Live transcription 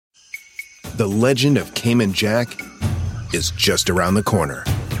the legend of Cayman Jack is just around the corner.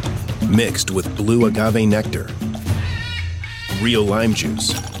 Mixed with blue agave nectar, real lime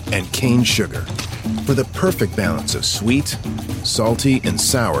juice, and cane sugar for the perfect balance of sweet, salty, and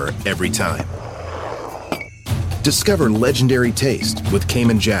sour every time. Discover legendary taste with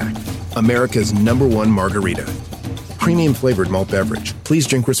Cayman Jack, America's #1 margarita. Premium flavored malt beverage. Please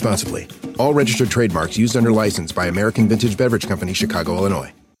drink responsibly. All registered trademarks used under license by American Vintage Beverage Company, Chicago,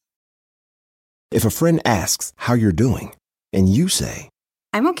 Illinois. If a friend asks how you're doing, and you say,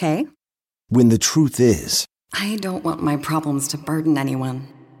 I'm okay. when the truth is, I don't want my problems to burden anyone.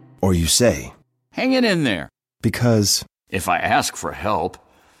 or you say, hang it in there. because, If I ask for help,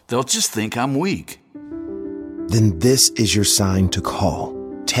 they'll just think I'm weak. then this is your sign to call,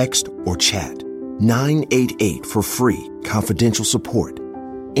 text, or chat 988 for free, confidential support.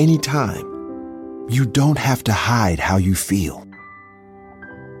 Anytime. You don't have to hide how you feel.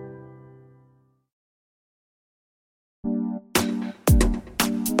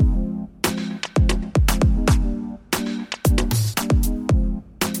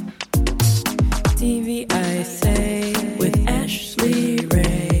 TV I Say with Ashley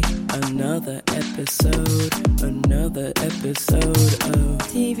Ray. Another episode of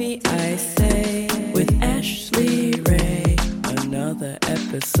TV I Say with Ashley Ray. Another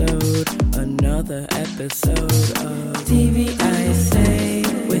episode of TV I Say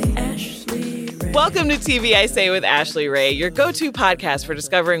with Ashley Ray. Welcome to TV I Say with Ashley Ray, your go-to podcast for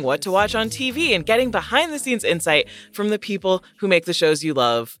discovering what to watch on TV and getting behind-the-scenes insight from the people who make the shows you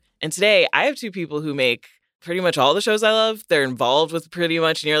love. And today, I have two people who make pretty much all the shows I love. They're involved with pretty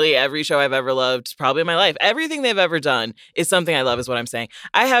much nearly every show I've ever loved, probably in my life. Everything they've ever done is something I love, is what I'm saying.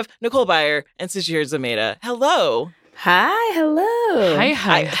 I have Nicole Byer and Sashir Zamata. Hello. Hi, hello.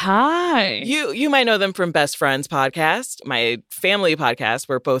 Hi. You might know them from Best Friends podcast, my family podcast.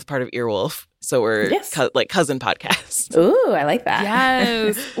 We're both part of Earwolf. So we're like cousin podcast. Ooh, I like that.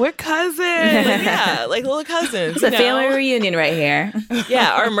 Yes, we're cousins. Yeah, like little cousins. It's a family reunion right here.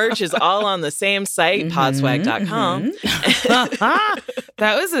 Yeah, our merch is all on the same site, podswag.com.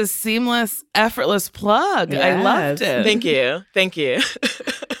 That was a seamless, effortless plug. Yes. I loved it. Thank you.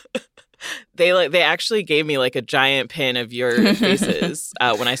 They actually gave me like a giant pin of your faces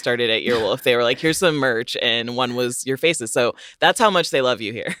when I started at Earwolf. They were like, here's some merch, and one was your faces. So that's how much they love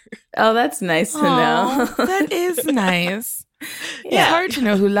you here. Oh, that's nice to know. That is nice. Yeah. It's hard to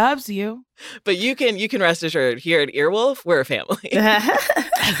know who loves you. But you can rest assured, here at Earwolf, we're a family. That's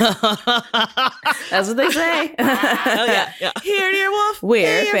what they say. Oh, yeah. Here at Earwolf,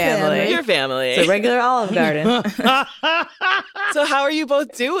 We're family. Your family. It's a regular Olive Garden. So how are you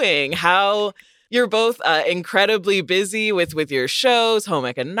both doing? You're both incredibly busy with your shows, Home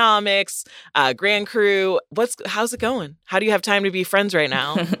Economics, Grand Crew. How's it going? How do you have time to be friends right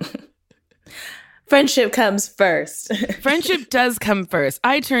now? Friendship comes first. Friendship does come first.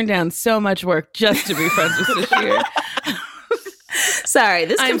 I turned down so much work just to be friends with Sashir. Sorry,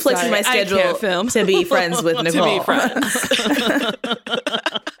 this conflicts with my schedule to be friends with Nicole. To be friends.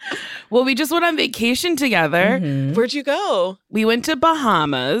 Well, we just went on vacation together. Mm-hmm. Where'd you go? We went to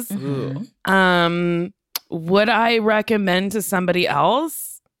Bahamas. Mm-hmm. Would I recommend to somebody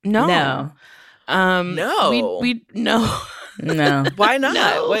else? No. No. No. No. Why not?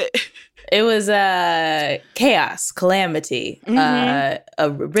 No. What? It was chaos, calamity, a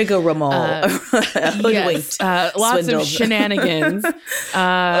rigmarole, Yes. Lots of shenanigans.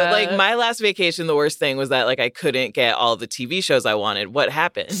 Like my last vacation, the worst thing was that like I couldn't get all the TV shows I wanted. What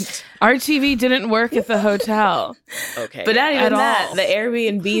happened? Our TV didn't work at the hotel. Okay. But not even that. all. The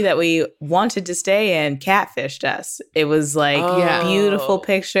Airbnb that we wanted to stay in catfished us. It was like beautiful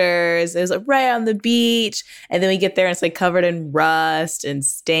pictures. It was like right on the beach. And then we get there and it's like covered in rust and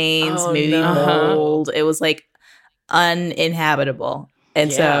stains, maybe mold. It was like uninhabitable.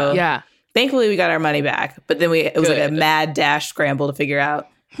 And so thankfully we got our money back. But then it was like a mad dash scramble to figure out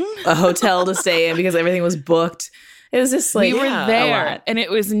a hotel to stay in because everything was booked. It was just like we were there, and it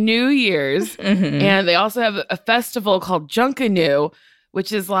was New Year's, and they also have a festival called Junkanoo,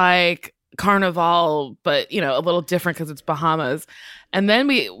 which is like Carnival, but a little different because it's Bahamas. And then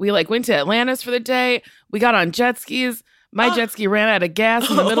we like went to Atlantis for the day. We got on jet skis. My jet ski ran out of gas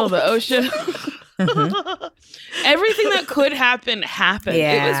in the middle of the ocean. Everything that could happen happened.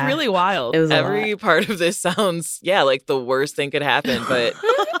 Yeah. It was really wild. It was Every part of this sounds, like the worst thing could happen, but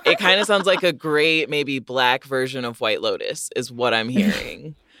it kind of sounds like a great, maybe black version of White Lotus is what I'm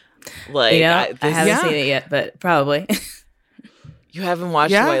hearing. Like, I haven't seen it yet, but probably. You haven't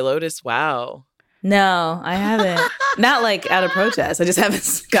watched White Lotus? Wow. No, I haven't. Not like out of protest. I just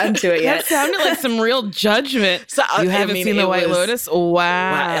haven't gotten to it yet. That sounded like some real judgment. So, you haven't seen The White Lotus?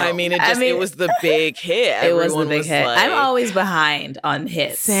 Wow. I mean, it was the big hit. It was the Everyone big hit. like- I'm always behind on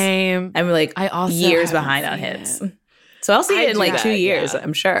hits. Same. I'm like I also years haven't behind on seen hits. it. So I'll see I it in do like that, 2 years, yeah.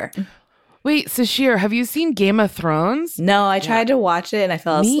 I'm sure. Wait, Sashir, have you seen Game of Thrones? No, I tried to watch it and I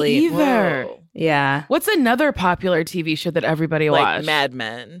fell Me asleep. either. Whoa. Yeah. What's another popular TV show that everybody Like watched? Mad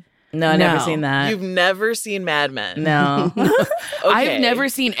Men. No, I've never No. seen that. You've never seen Mad Men. No. Okay. I've never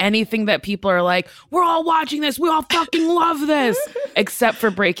seen anything that people are like, we're all watching this. We all fucking love this, except for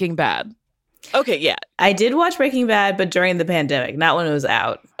Breaking Bad. Okay, yeah. I did watch Breaking Bad, but during the pandemic, not when it was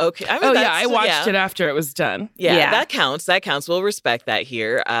out. Okay. I mean, Oh, yeah. that's- I watched it after it was done. Yeah, Yeah. that counts. That counts. We'll respect that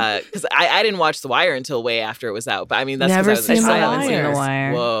here. Because I didn't watch The Wire until way after it was out. But I mean, that's Never because I was seen a The child. Wire. The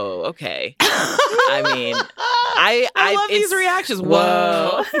Wire. Whoa. Okay. I mean, I love these it's- reactions.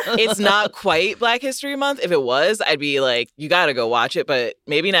 Whoa. Whoa. It's not quite Black History Month. If it was, I'd be like, you got to go watch it. But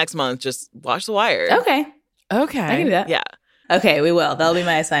maybe next month, just watch The Wire. Okay. Okay. I can do that. Yeah. Okay, we will. That'll be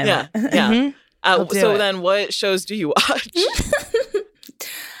my assignment. Yeah. Yeah. Mhm. I'll do So it. then, what shows do you watch?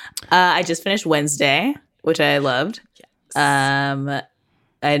 I just finished Wednesday, which I loved. And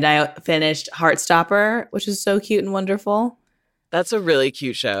I finished Heartstopper, which is so cute and wonderful. That's a really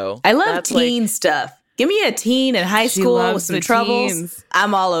cute show. I love That's like- teen stuff. Give me a teen in high She school with loves some the troubles. teens.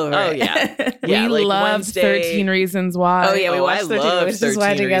 I'm all over Oh, it. yeah. Yeah, we like loved Wednesday. 13 Reasons Why. Oh, yeah, we watched I 13 love Reasons Why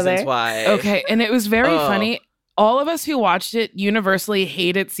 13 together. Reasons Why. Okay. And it was very Oh. funny. All of us who watched it universally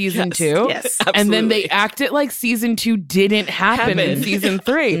hated season Yes, 2. Yes. And then they Absolutely. acted like season 2 didn't happen in Happened. season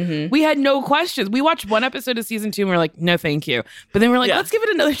 3. Mhm. We had no questions. We watched one episode of season 2 and we are like, no, thank you. But then we're like, Yeah. let's give it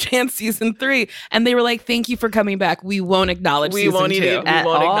another chance, season 3. And they were like, thank you for coming back. We won't acknowledge We season won't 2. even, we At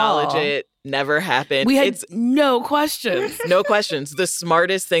won't all. acknowledge it. Never happened. We had It's no questions. no questions. The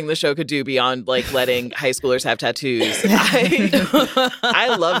smartest thing the show could do beyond like letting high schoolers have tattoos.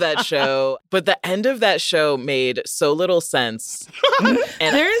 I love that show, but the end of that show made so little sense. And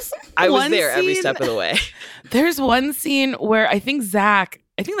There's I was one there every scene- step of the way. There's one scene where I think Zach,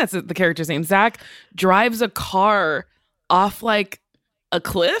 I think that's the character's name, Zach drives a car off like a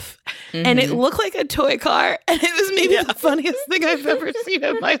cliff and it looked like a toy car. And it was maybe the funniest thing I've ever seen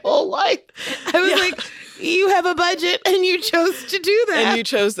in my whole life. I was like, you have a budget and you chose to do that. And you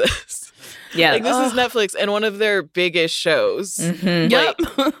chose this. Yeah. Like, this is Netflix and one of their biggest shows. Mhm. Yep.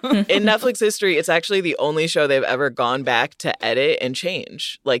 In Netflix history, it's actually the only show they've ever gone back to edit and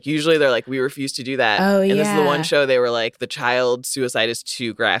change. Like, usually they're like, we refuse to do that. Oh, and this is the yeah. one show they were like, the child suicide is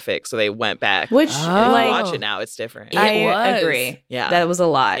too graphic. So they went back. Which, And if like, you watch it now, it's different. I was. agree. Yeah. That was a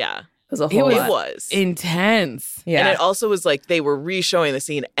lot. Yeah. It was a It whole was- lot. It was. Intense. Yeah. And it also was like they were re-showing the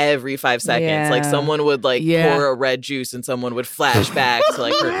scene every 5 seconds. Like Yeah. someone would like Yeah. pour a red juice and someone would flash back to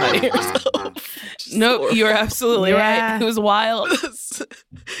like her cutting herself. Just Nope, horrible. you're absolutely Yeah. right. It was wild.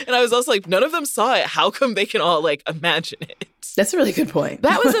 And I was also like, none of them saw it. How come they can all like imagine it? That's a really good point.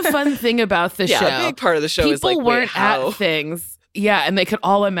 That was a fun thing about the Yeah, show. a big part of the show People is like, wait, weren't how? at things. Yeah, and they could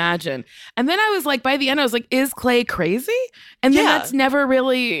all imagine. And then I was like, by the end, I was like, is Clay crazy? And then Yeah. that's never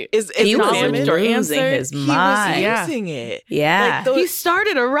really Is He was acknowledged or losing answered. his He was mind. Yeah. losing it. Yeah. Like, He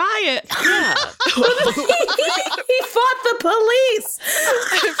started a riot. yeah. He fought the police.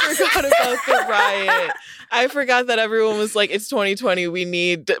 I forgot about the riot. I forgot that everyone was like, it's 2020. We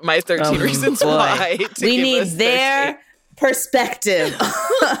need my 13 Oh, Reasons boy. Why. To We give need us their 13. perspective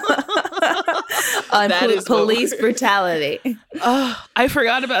on That is what police we're- brutality. Oh, I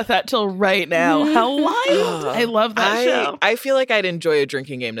forgot about that till right now. How wild. I love that show. I feel like I'd enjoy a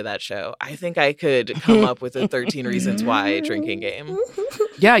drinking game to that show. I think I could come up with a 13 Reasons Why drinking game.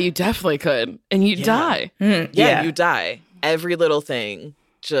 Yeah, you definitely could. And you'd Yeah. die. Yeah, you die. Every little thing.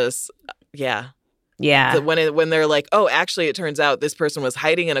 Just, yeah. Yeah. When they're like, oh, actually, it turns out this person was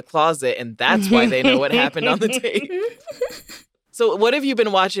hiding in a closet, and that's why they know what happened on the tape. So, what have you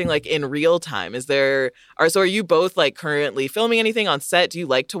been watching like in real time? Are you both like currently filming anything on set? Do you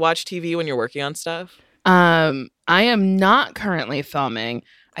like to watch TV when you're working on stuff? I am not currently filming.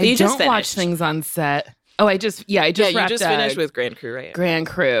 I You just don't watch finished. things on set. Oh, I just wrapped you just finished with Grand Crew, right? Grand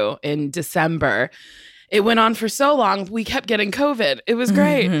Crew in December. It went on for so long. We kept getting COVID. It was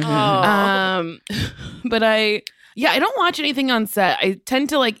great. But I don't watch anything on set. I tend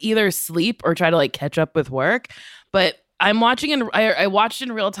to like either sleep or try to like catch up with work. But I'm watching I watched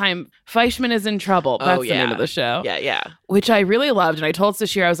in real time. Fleischman is in Trouble. That's the name of the show. Yeah. Which I really loved. And I told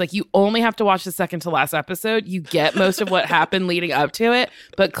Sashir, I was like, you only have to watch the second to last episode. You get most of what happened leading up to it.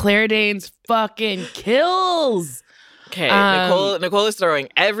 But Claire Danes fucking kills. Okay, Um, Nicole is throwing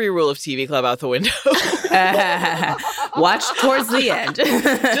every rule of TV Club out the window. Watch towards the end.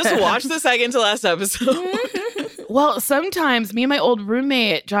 Just watch the second to last episode. Well, sometimes me and my old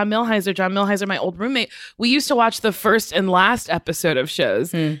roommate, John Milheiser, my old roommate, we used to watch the first and last episode of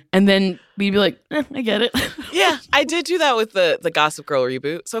shows. And then we'd be like, I get it. Yeah, I did do that with the Gossip Girl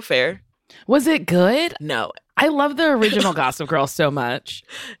reboot. So fair. Was it good? No. I love the original Gossip Girl so much.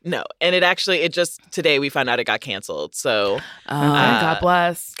 No. And it just, today we found out it got canceled. So God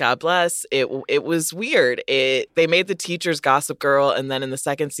bless. God bless. It was weird. They made the teachers Gossip Girl, and then in the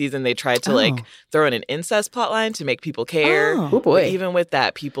second season they tried to like throw in an incest plotline to make people care. Oh boy. But even with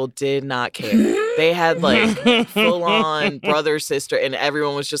that, people did not care. They had like full on brother, sister, and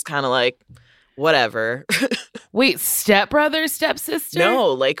everyone was just kind of like, whatever. Wait, stepbrother, stepsister? No,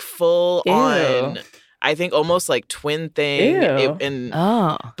 like full Ew. on. I think almost like twin thing. Ew.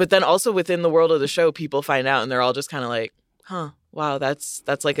 But then also within the world of the show, people find out and they're all just kind of like, huh, wow, that's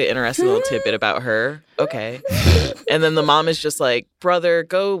like an interesting little tidbit about her. Okay. And then the mom is just like, brother,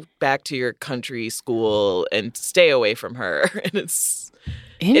 go back to your country school and stay away from her. And it's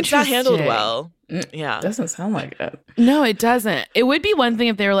not handled well. Yeah. Doesn't sound like it. No, it doesn't. It would be one thing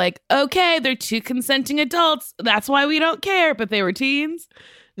if they were like, okay, they're two consenting adults. That's why we don't care. But they were teens.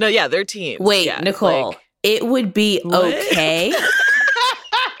 No, yeah, they're teens. Wait, yeah, Nicole, like, it would be okay.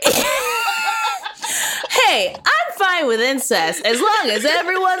 Hey, I'm fine with incest as long as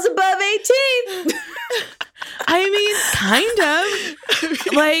everyone's above 18. I mean, kind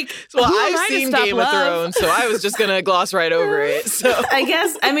of. Like, well, who am I've I to seen stop Game love? of Thrones, so I was just going to gloss right over it. So I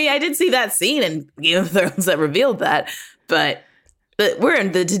guess, I did see that scene in Game of Thrones that revealed that, but we're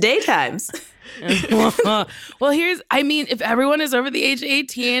in the today times. Well, if everyone is over the age of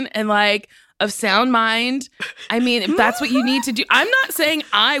 18 and like of sound mind, if that's what you need to do, I'm not saying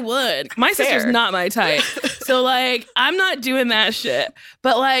I would. My sister's not my type. So like, I'm not doing that shit.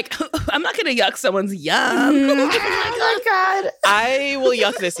 But like, I'm not going to yuck someone's yum. Oh my God. I will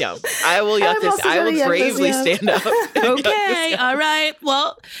yuck this yum. I will yuck this. I will bravely stand up. Okay. All right.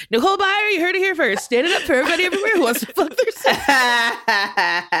 Well, Nicole Byer, you heard it here first. Standing up for everybody everywhere who wants to fuck their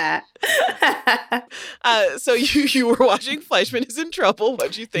So you were watching Fleischman is in Trouble.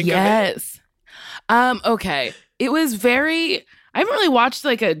 What'd you think of it? Yes. Okay. It was I haven't really watched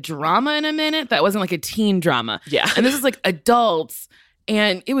like a drama in a minute that wasn't like a teen drama. Yeah. And this is like adults.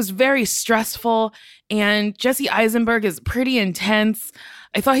 And it was very stressful. And Jesse Eisenberg is pretty intense.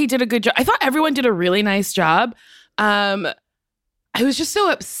 I thought he did a good job. I thought everyone did a really nice job. I was just so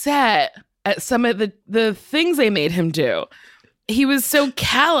upset at some of the things they made him do. He was so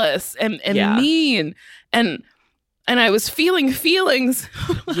callous and mean. And I was feeling feelings.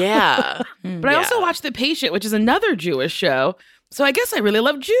 Yeah. But I also watched The Patient, which is another Jewish show. So I guess I really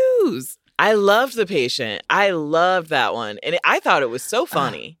love Jews. I loved The Patient. I loved that one. And I thought it was so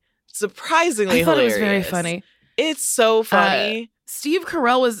funny. Surprisingly I thought hilarious. it was very funny. It's so funny. Steve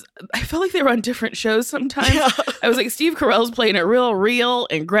Carell I felt like they were on different shows sometimes. Yeah. I was like, Steve Carell's playing it real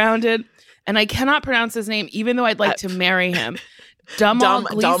and grounded. And I cannot pronounce his name, even though I'd like to marry him. Domhnall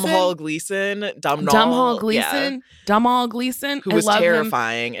Gleeson. Domhnall Gleeson. Who was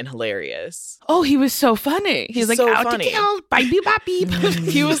terrifying and hilarious. Oh, he was so funny. He's like, so out funny. to kill, bye, beep, bop, beep.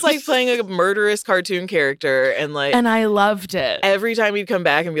 He was like playing a murderous cartoon character. And I loved it. Every time he'd come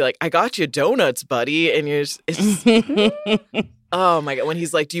back and be like, I got you donuts, buddy. And you're just, oh my God. When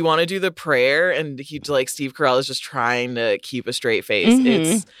he's like, do you want to do the prayer? And Steve Carell is just trying to keep a straight face.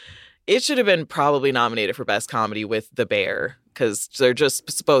 Mm-hmm. It should have been probably nominated for Best Comedy with The Bear, because they're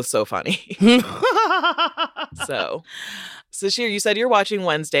just both so funny. So Sashir, you said you're watching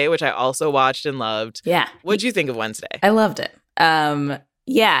Wednesday, which I also watched and loved. Yeah. What'd you think of Wednesday? I loved it.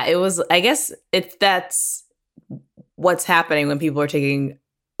 Yeah, it was, I guess that's what's happening when people are taking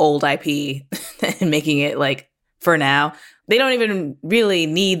old IP and making it like, for now, they don't even really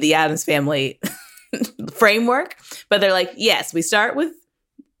need the Addams Family framework, but they're like, yes, we start with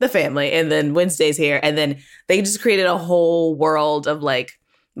the family and then Wednesday's here, and then they just created a whole world of like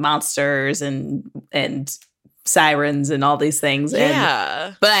monsters and sirens and all these things.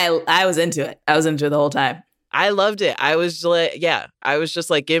 Yeah. But I was into it. I was into it the whole time. I loved it. I was just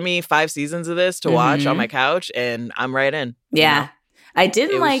like, give me 5 seasons of this to watch on my couch and I'm right in. Yeah. You know? I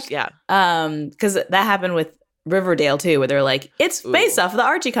didn't because that happened with Riverdale too, where they're like, it's based off of the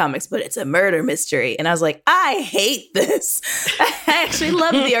Archie comics, but it's a murder mystery. And I was like, I hate this. I actually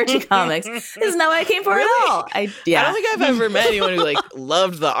love the Archie comics. This is not what I came for at all. I don't think I've ever met anyone who like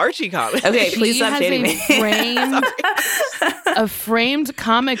loved the Archie comics. Okay, please stop shading me. A framed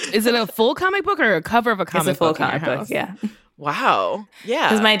comic. Is it a full comic book or a cover of a comic book? It's a full comic book, yeah. Wow. Yeah.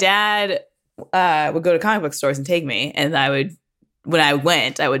 Because my dad would go to comic book stores and take me, and when I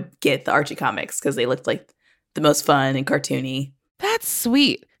went, I would get the Archie comics because they looked like the most fun and cartoony. That's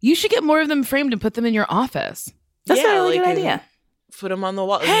sweet. You should get more of them framed and put them in your office. That's a really like, good idea. Put them on the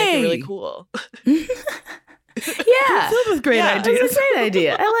wall and make it really cool. Yeah. Filled with great ideas. That's a great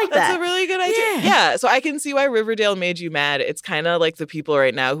idea. I like that. That's a really good idea. Yeah. So I can see why Riverdale made you mad. It's kind of like the people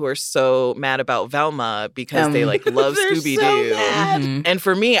right now who are so mad about Velma because they like love Scooby-Doo. So mad. And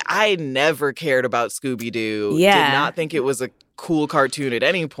for me, I never cared about Scooby-Doo. Yeah. Did not think it was a cool cartoon at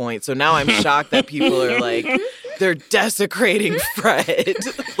any point. So now I'm shocked that people are like, they're desecrating Fred.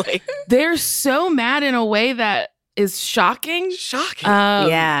 Like, They're so mad in a way that is shocking. shocking.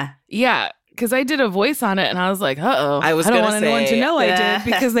 Yeah. Yeah. Because I did a voice on it and I was like, uh-oh. I was don't gonna want anyone to say- know I did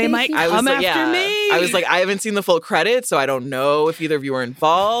because they might I was come like, after me. I was like, I haven't seen the full credits, so I don't know if either of you were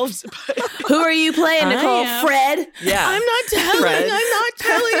involved. But Who are you playing, I Nicole? am. Fred? yeah. I'm not telling. Fred. I'm not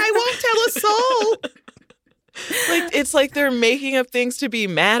telling. I won't tell a soul. Like, it's like they're making up things to be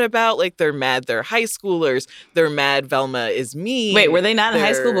mad about. Like, they're mad they're high schoolers. They're mad Velma is mean. Wait, were they not in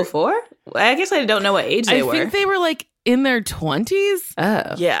high school They're- before? I guess I don't know what age they I were. think they were like in their 20s.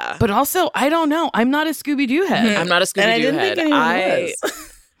 Oh. Yeah. But also, I don't know. I'm not a Scooby-Doo head. I'm not a And I Scooby-Doo didn't head. think anyone was.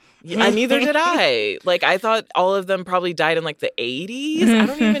 Yeah, neither did I. Like, I thought all of them probably died in like the 80s. I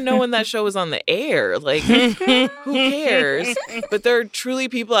don't even know when that show was on the air. Like, who cares? But there are truly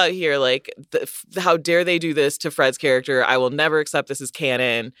people out here like, how dare they do this to Fred's character? I will never accept this as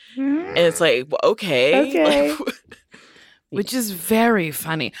canon. And it's like, well, okay. Okay. Like, Which is very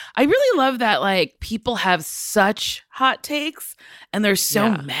funny. I really love that, like, people have such hot takes and they're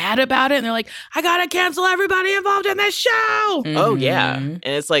so mad about it. And they're like, I gotta cancel everybody involved in this show. oh, yeah. And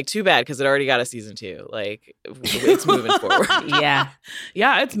it's like, too bad because it already got a season 2. Like, it's moving forward. Yeah.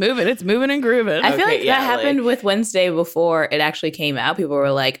 Yeah, it's moving. It's moving and grooving. I feel Okay, like yeah, that happened like- with Wednesday before it actually came out. People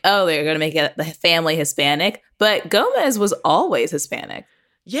were like, oh, they're going to make it the family Hispanic. But Gomez was always Hispanic.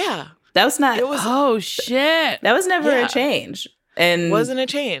 Yeah. That was not, It was, Oh, shit. that was never Yeah. a change. And wasn't a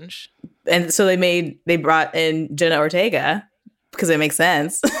change. and so they brought in Jenna Ortega because it makes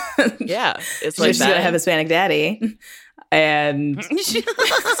sense. Yeah. It's So like she's going to that. have Hispanic daddy. And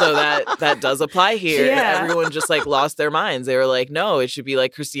So that does apply here. Yeah. And everyone just like lost their minds. They were like, no, it should be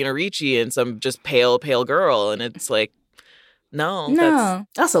like Christina Ricci and some just pale girl. And it's like, no. no.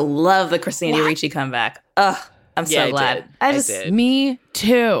 I also love the Christina Ricci comeback. Ugh. I'm Yeah, so I glad. did. I I just, did. Me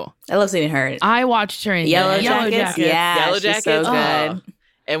too. I love seeing her. I watched her in Yellow Jackets. Yeah, Yellow she's Jackets. so Oh. good.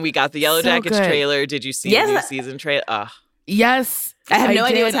 And we got the Yellow So Jackets good. trailer. Did you see Yes. the new season trailer? Yes. I have no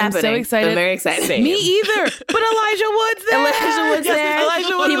idea did. what's happening. I'm so excited. I'm very excited. Same. Me either. But Elijah Wood's there. Elijah Wood's there.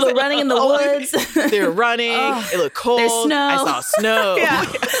 Elijah Wood People was there. running in the Oh, woods. They're running. It looked cold. There's snow. I saw snow.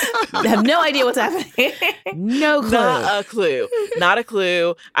 I have no idea what's happening. No clue. Not a clue. Not a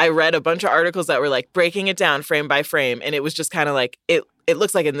clue. I read a bunch of articles that were like breaking it down frame by frame, and it was just kind of like it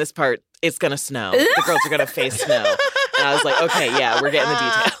looks like in this part it's gonna snow. The girls are gonna face snow. And I was like, okay, yeah, we're getting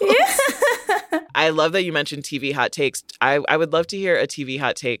the details. I love that you mentioned TV hot takes. I would love to hear a TV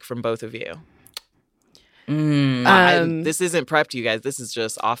hot take from both of you. This isn't prepped, you guys. This is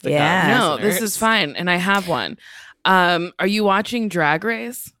just off the Yeah. cuff. No, this listeners. is fine. And I have one. Are you watching Drag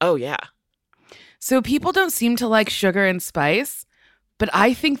Race? Oh, yeah. So people don't seem to like Sugar and Spice, but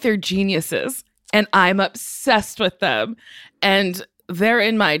I think they're geniuses. And I'm obsessed with them. And they're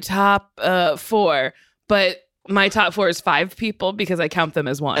in my top 4. But my top 4 is 5 people because I count them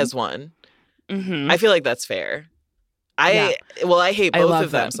as one. As one. Mhm. I feel like that's fair. I hate I both love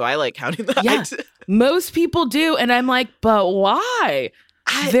of them, them. so I like counting them. Yeah. Most people do. And I'm like, but why?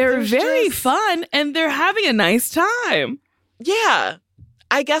 They're there's very just- fun and they're having a nice time. Yeah.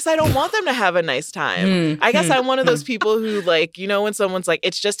 I guess I don't want them to have a nice time. I guess I'm one of those people who, like, you know, when someone's like,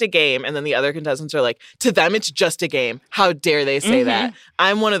 it's just a game, and then the other contestants are like, to them, it's just a game. How dare they say that?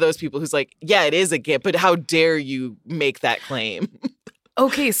 I'm one of those people who's like, yeah, it is a game, but how dare you make that claim?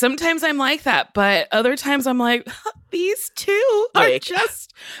 Okay, sometimes I'm like that, but other times I'm like, these two are Like-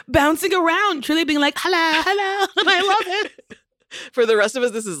 just bouncing around, truly being like, hello, and I love it. For the rest of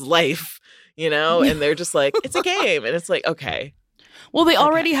us, this is life, you know? And they're just like, it's a game. And it's like, okay. Well, they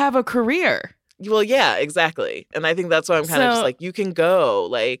already have a career. Well, yeah, exactly. And I think that's why I'm kind of just So- like, you can go.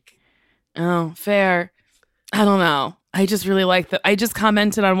 Like, Oh, fair. I don't know. I just really like that. I just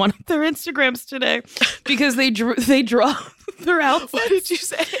commented on one of their Instagrams today because they draw their outfits. what did you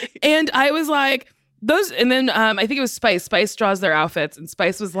say? And I was like, those, and then I think it was Spice. Spice draws their outfits, and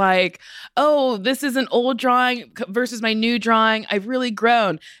Spice was like, "Oh, this is an old drawing versus my new drawing. I've really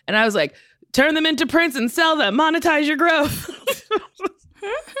grown." And I was like, "Turn them into prints and sell them. Monetize your growth."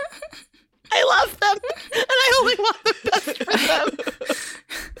 I love them, and I only want the best for them.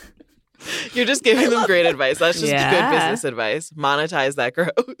 You're just giving them great advice. That's just Yeah. good business advice. Monetize that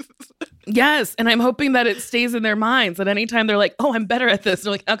growth. Yes, and I'm hoping that it stays in their minds that anytime they're like, oh, I'm better at this,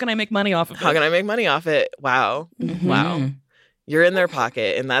 they're like, how can I make money off of it? How can I make money off it? Wow. Mm-hmm. Wow. You're in their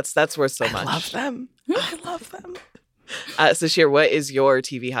pocket, and that's worth so much. I love them. I love them. Sashir, what is your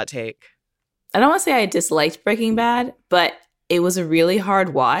TV hot take? I don't want to say I disliked Breaking Bad, but it was a really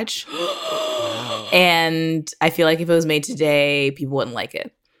hard watch. And I feel like if it was made today, people wouldn't like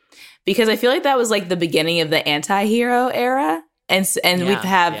it. Because I feel like that was like the beginning of the anti-hero era. And we've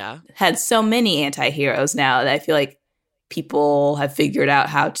had so many anti-heroes now that I feel like people have figured out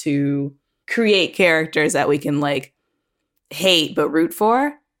how to create characters that we can like hate but root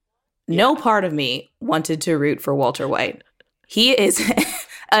for. No part of me wanted to root for Walter White. He is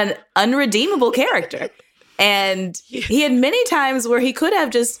an unredeemable character. And he had many times where he could have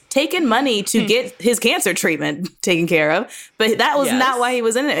just taken money to get his cancer treatment taken care of. But that was not why he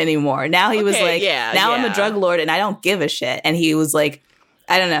was in it anymore. Now he was like, I'm a drug lord and I don't give a shit. And he was like,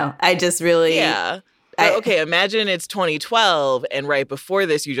 I don't know. I just really... Yeah. Okay, imagine it's 2012, and right before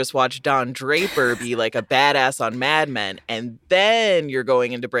this, you just watched Don Draper be like a badass on Mad Men, and then you're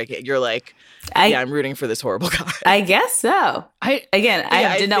going into Breaking. You're like, I'm rooting for this horrible guy. I guess so. I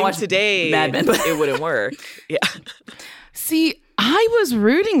did not watch today. Mad Men, but it wouldn't work. Yeah. See, I was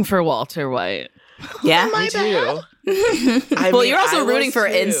rooting for Walter White. Yeah, me too. Well, you're also rooting for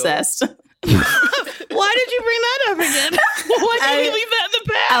incest. Why did you bring that up again? Why did we leave that in the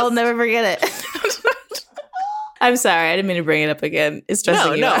past? I'll never forget it. I'm sorry. I didn't mean to bring it up again. It's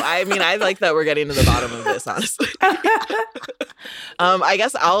stressing you out. I mean, I like that we're getting to the bottom of this, honestly. I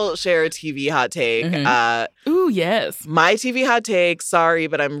guess I'll share a TV hot take. Ooh, yes. My TV hot take, sorry,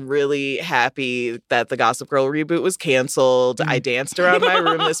 but I'm really happy that the Gossip Girl reboot was canceled. I danced around my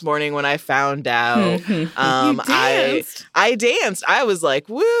room this morning when I found out. I danced. I was like,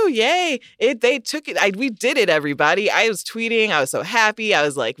 woo, yay. They took it. We did it, everybody. I was tweeting. I was so happy. I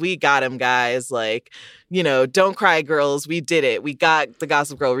was like, we got him, guys. Like, don't cry, girls. We did it. We got the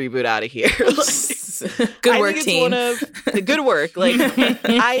Gossip Girl reboot out of here. Good work, team. Good work. Like,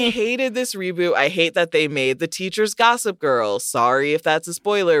 I hated this reboot. I hate that they made the teachers Gossip Girl. Sorry if that's a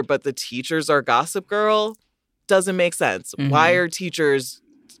spoiler, but the teachers are Gossip Girl. Doesn't make sense. Why are teachers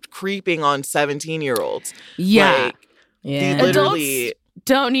creeping on 17-year-olds? Yeah. They literally...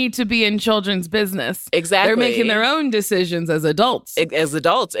 don't need to be in children's business. Exactly. They're making their own decisions as adults.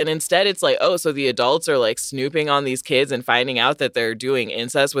 And instead it's like, oh, so the adults are like snooping on these kids and finding out that they're doing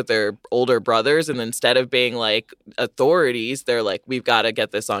incest with their older brothers. And instead of being like authorities, they're like, we've got to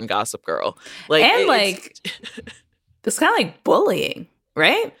get this on Gossip Girl. It's kind of like bullying,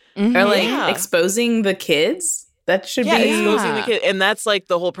 right? Mm-hmm. Or like exposing the kids. That should be exposing the kid. And that's like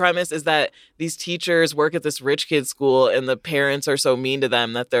the whole premise is that these teachers work at this rich kid school and the parents are so mean to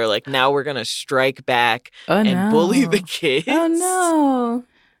them that they're like, now we're going to strike back and bully the kids. Oh, no.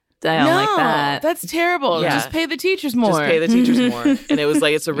 I don't like that. That's terrible. Yeah. Just pay the teachers more. Just pay the teachers more. And it was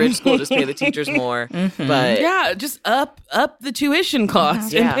like, it's a rich school, just pay the teachers more. But just up the tuition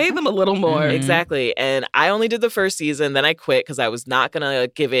cost and pay them a little more. Exactly. And I only did the first season, then I quit because I was not going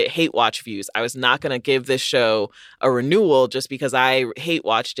to give it hate watch views. I was not going to give this show a renewal just because I hate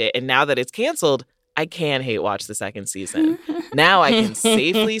watched it. And now that it's canceled, I can hate watch the second season. Now I can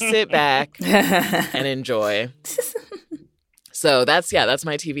safely sit back and enjoy. So that's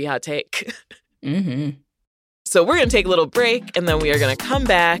my TV hot take. So we're going to take a little break, and then we are going to come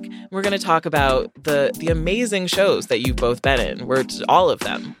back. We're going to talk about the amazing shows that you've both been in. We're all of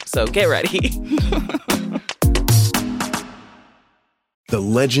them. So get ready. The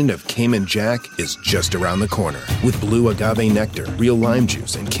legend of Cayman Jack is just around the corner. With blue agave nectar, real lime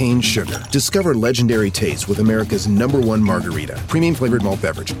juice, and cane sugar. Discover legendary taste with America's #1 margarita. Premium flavored malt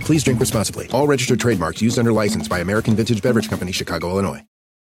beverage. Please drink responsibly. All registered trademarks used under license by American Vintage Beverage Company, Chicago, Illinois.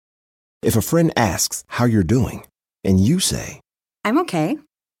 If a friend asks how you're doing, and you say, I'm okay.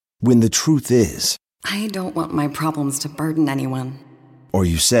 when the truth is, I don't want my problems to burden anyone. or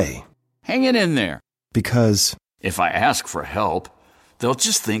you say, Hang it in there. because, If I ask for help, they'll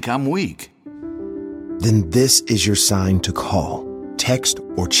just think I'm weak. then this is your sign to call, text,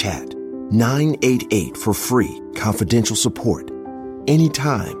 or chat 988 for free, confidential support.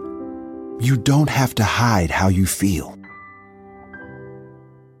 Anytime. You don't have to hide how you feel.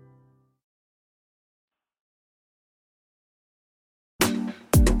 And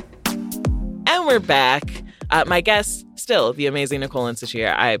we're back. My guests, still the amazing Nicole and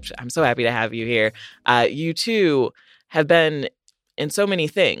Sashir. I'm so happy to have you here. You two have been in so many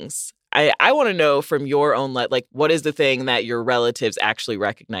things. I want to know from your own, like, what is the thing that your relatives actually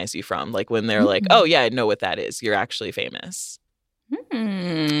recognize you from? Like when they're like, oh, yeah, I know what that is. You're actually famous.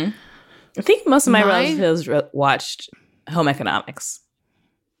 I think most of my relatives watched Home Economics.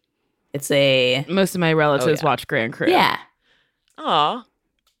 It's a Most of my relatives watch Grand Crew. yeah. Aw.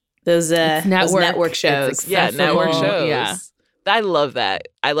 Those network shows. It's Yeah, network accessible. shows. Yeah. I love that.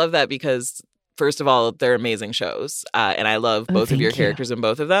 I love that because, first of all, they're amazing shows. And I love both of your thank you. characters in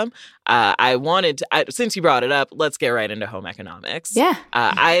both of them. I wanted to, since you brought it up, let's get right into home economics. Yeah.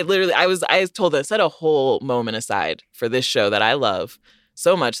 I set a whole moment aside for this show that I love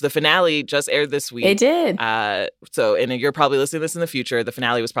so much. The finale just aired this week. It did. And you're probably listening to this in the future. The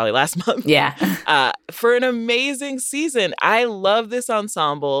finale was probably last month. Yeah. For an amazing season. I love this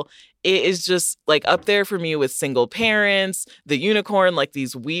ensemble. It is just like up there for me with Single Parents, The Unicorn, like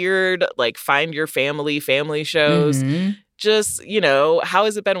these weird, like find your family shows. Mhm. Just, how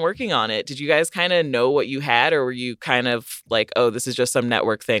has it been working on it? Did you guys kind of know what you had, or were you kind of like, oh, this is just some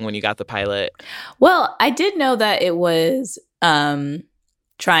network thing when you got the pilot? Well, I did know that it was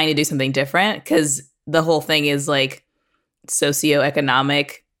trying to do something different because the whole thing is like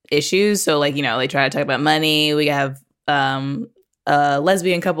socioeconomic issues. So like, they try to talk about money. We have a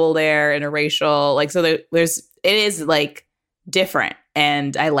lesbian couple there, interracial. Like, so it is like different.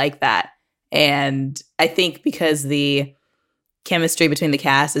 And I like that. And I think because the chemistry between the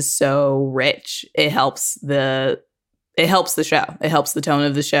cast is so rich, it helps the show. It helps the tone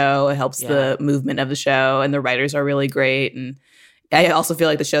of the show. It helps the movement of the show. And the writers are really great. And I also feel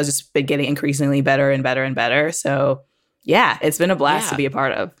like the show's just been getting increasingly better and better and better. So yeah, it's been a blast to be a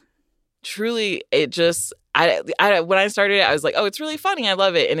part of. Truly, it just, when I started it, I was like, oh, it's really funny. I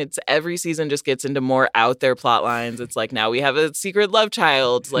love it. And it's every season just gets into more out there plot lines. It's like, now we have a secret love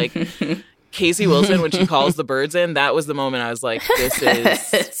child. Like Casey Wilson, when she calls the birds in, that was the moment I was like, this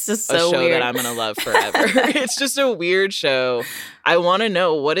is it's just a so show weird. that I'm going to love forever. It's just a weird show. I want to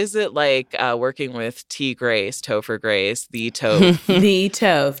know, what is it like working with T. Grace, Topher Grace, the Toph? The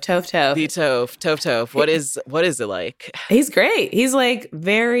Toph. The Toph. What is it like? He's great. He's like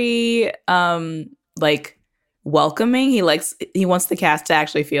very like welcoming. He wants the cast to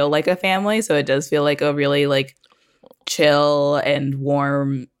actually feel like a family, so it does feel like a really like chill and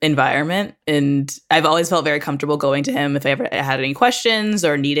warm environment. And I've always felt very comfortable going to him if I ever had any questions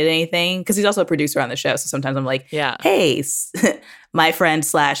or needed anything, because he's also a producer on the show. So sometimes I'm like, hey, my friend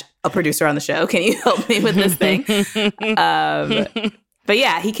 / a producer on the show, can you help me with this thing? But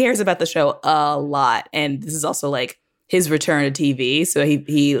yeah, he cares about the show a lot. And this is also like his return to TV. So he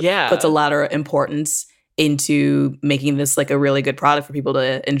puts a lot of importance into making this like a really good product for people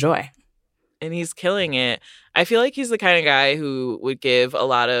to enjoy. And he's killing it. I feel like he's the kind of guy who would give a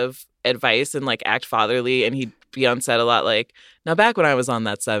lot of advice and like act fatherly, and he'd be on set a lot like, now back when I was on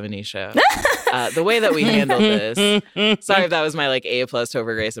that 70s show, the way that we handled this. Sorry if that was my like A+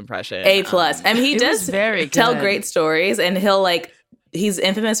 Topher Grace impression. A+. I mean, he does very tell good. great stories, and he's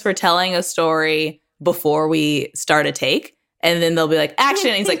infamous for telling a story before we start a take. And then they'll be like, action.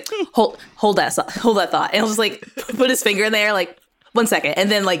 And he's like, hold that thought. And he'll just like put his finger in there, like, 1 second, and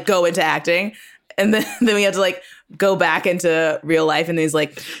then like go into acting. And then we have to like go back into real life. And then he's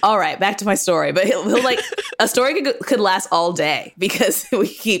like, all right, back to my story. But he'll like, a story could last all day because we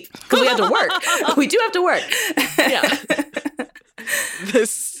have to work. We do have to work. Yeah.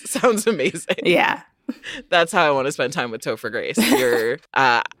 This sounds amazing. Yeah. That's how I want to spend time with Topher Grace.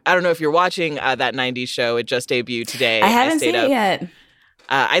 I don't know if you're watching that 90s show. It just debuted today. I haven't seen it yet.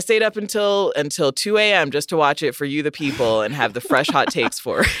 I stayed up until 2 a.m. just to watch it for you, the people, and have the fresh hot takes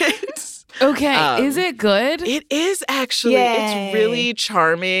for it. Okay. Is it good? It is actually. Yay. It's really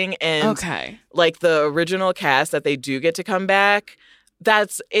charming. And like the original cast that they do get to come back,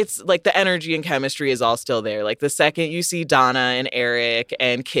 it's like the energy and chemistry is all still there. Like the second you see Donna and Eric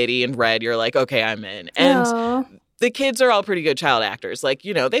and Kitty and Red, you're like, okay, I'm in. And Aww. the kids are all pretty good child actors. Like,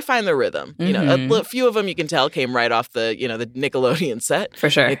 they find their rhythm. A few of them you can tell came right off the, the Nickelodeon set. For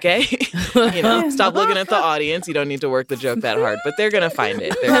sure. Okay? Stop looking at the audience. You don't need to work the joke that hard, but they're going to find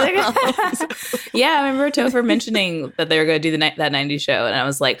it. Yeah, I remember Topher mentioning that they were going to do that 90s show. And I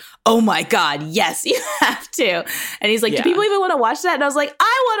was like, oh my God, yes, you have to. And he's like, do people even want to watch that? And I was like,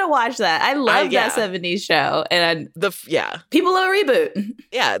 I want to watch that. I love that 70s show. And people love a reboot.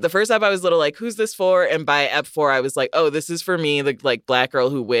 Yeah, the first ep I was a little like, who's this for? And by ep 4, I was like, oh, this is for me, the like black girl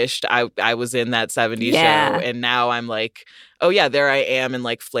who wished I was in that 70s show. And now I'm like, oh yeah, there I am in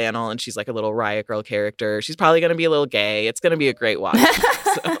like flannel, and she's like a little Riot Girl character. She's probably going to be a little gay. It's going to be a great watch.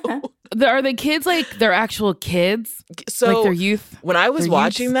 Are the kids like their actual kids? So like their youth? When I was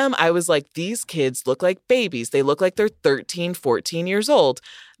watching them, I was like, these kids look like babies. They look like they're 13, 14 years old.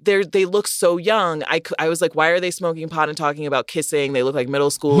 They look so young. I was like, why are they smoking pot and talking about kissing? They look like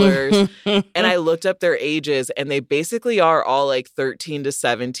middle schoolers. And I looked up their ages, and they basically are all like 13 to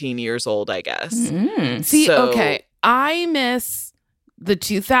 17 years old, I guess. See, okay. I miss the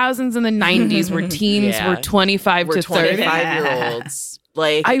 2000s and the 90s where teens were 25 to 30. 25-year-olds.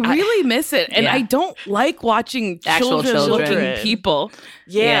 Like I really miss it. And I don't like watching children-looking people.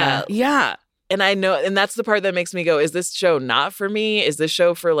 Yeah. Yeah. And I know, and that's the part that makes me go, is this show not for me? Is this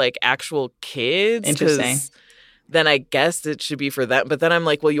show for like actual kids? Interesting. Then I guess it should be for them. But then I'm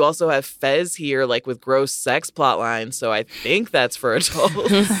like, well, you also have Fez here, like with gross sex plot lines. So I think that's for adults.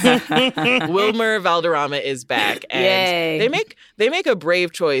 Wilmer Valderrama is back. And Yay. they make a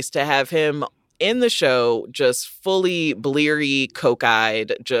brave choice to have him in the show just fully bleary,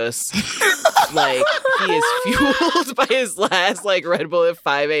 coke-eyed, just like he is fueled by his last like Red Bull at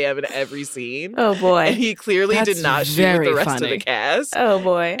 5 a.m. in every scene. Oh boy. And he clearly That's did not shoot with the rest funny. of the cast. Oh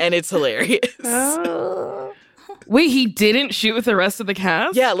boy. And it's hilarious. Oh. Wait, he didn't shoot with the rest of the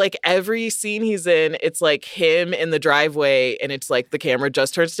cast? Yeah, like every scene he's in, it's like him in the driveway and it's like the camera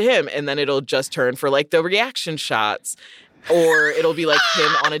just turns to him and then it'll just turn for like the reaction shots. Or it'll be like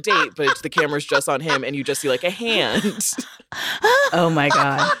him on a date, but the camera's just on him and you just see like a hand. Oh my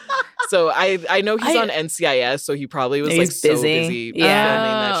God. So I know he's on NCIS, so he probably was like so busy filming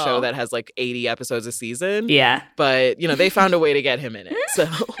that show that has like 80 episodes a season. Yeah. But, you know, they found a way to get him in it. So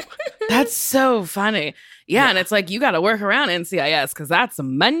That's so funny. Yeah, and it's like you got to work around NCIS because that's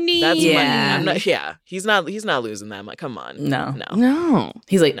money. That's money. Yeah. He's not losing that much. Come on. No.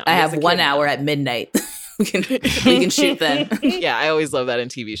 He's like, No, I he has have a 1 kid hour now. at midnight. we can shoot then. Yeah, I always love that in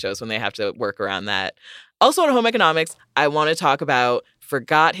TV shows when they have to work around that. Also on Home Economics, I want to talk about,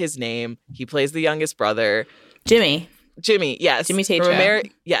 forgot his name. He plays the youngest brother. Jimmy, yes. Jimmy Tatro.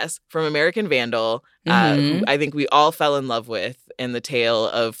 From American Vandal, who I think we all fell in love with in the tale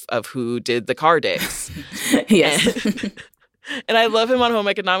of who did the car dicks. Yes. And I love him on Home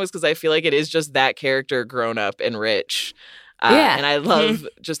Economics because I feel like it is just that character grown up and rich. Yeah. And I love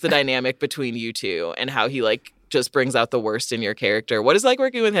just the dynamic between you two and how he like just brings out the worst in your character. What is it like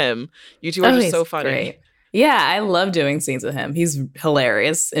working with him? You two are just so funny. Great. Yeah, I love doing scenes with him. He's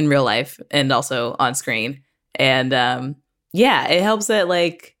hilarious in real life and also on screen. And yeah, it helps that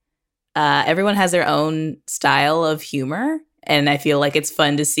like everyone has their own style of humor. And I feel like it's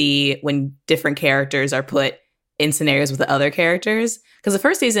fun to see when different characters are put in scenarios with the other characters. Because the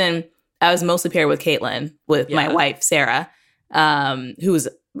first season, I was mostly paired with Caitlin, with my wife, Sarah, who's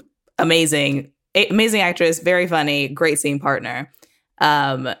amazing actress, very funny, great scene partner.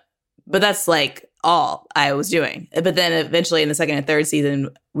 But that's like all I was doing. But then eventually in the second and third season,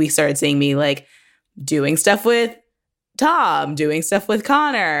 we started seeing me like doing stuff with Tom, doing stuff with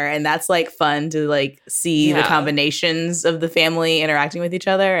Connor. And that's like fun to like see the combinations of the family interacting with each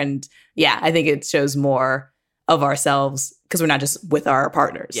other. And yeah, I think it shows more of ourselves because we're not just with our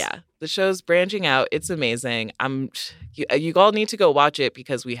partners. Yeah. The show's branching out. It's amazing. You all need to go watch it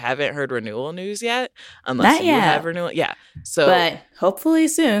because we haven't heard renewal news yet. Unless Not you yet. have renewal. Yeah. So But hopefully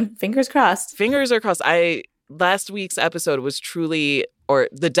soon. Fingers crossed. fingers are crossed. Last week's episode was truly, or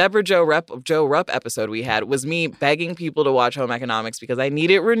the Deborah Joe Rupp episode we had was me begging people to watch Home Economics because I need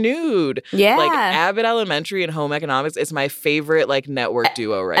it renewed. Yeah. Like Abbott Elementary and Home Economics is my favorite like network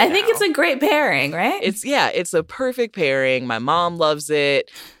duo right now. I think it's a great pairing, right? It's a perfect pairing. My mom loves it.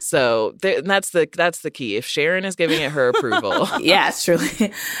 So that's the key. If Sharon is giving it her approval. Yes,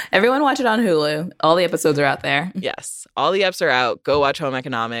 truly. Everyone watch it on Hulu. All the episodes are out there. Yes. All the eps are out. Go watch Home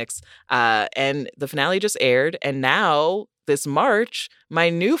Economics. And the finale just aired. And now this March, my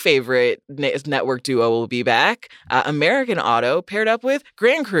new favorite network duo will be back. American Auto paired up with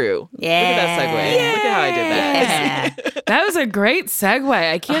Grand Crew. Yeah. Look at that segue. Yeah. Look at how I did that. That was a great segue.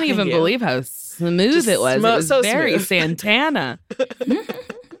 I can't even you. believe how smooth Just it was. It was so very smooth. Santana.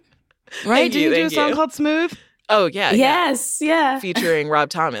 Right? Thank you, Did you do a thank song you. called Smooth? Oh, yeah. Yes, yeah. Featuring Rob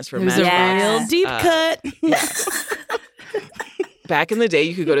Thomas from It was a Matchbox. real deep cut. Back in the day,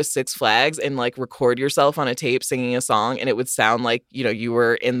 you could go to Six Flags and like record yourself on a tape singing a song and it would sound like, you know, you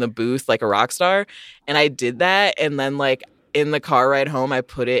were in the booth like a rock star. And I did that. And then like in the car ride home, I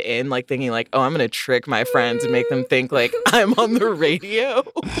put it in like thinking like, oh, I'm going to trick my friends and make them think like I'm on the radio.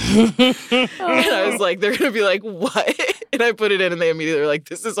 And I was like, they're going to be like, what? And I put it in and they immediately were like,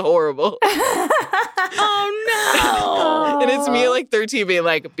 this is horrible. Oh, And it's me at like 13 being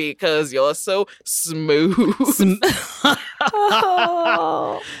like, because you're so smooth.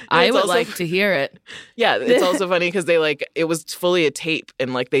 Oh. I It's would also- like to hear it. Yeah, it's also funny because they like, it was fully a tape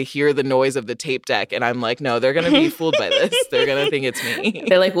and like they hear the noise of the tape deck. And I'm like, no, they're going to be fooled by this. They're going to think it's me.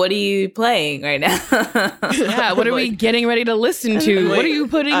 They're like, what are you playing right now? Yeah, what are we getting ready to listen to? What are you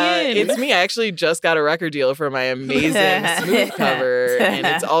putting in? It's me. I actually just got a record deal for my amazing Smooth cover and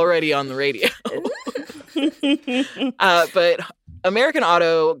it's already on the radio. But American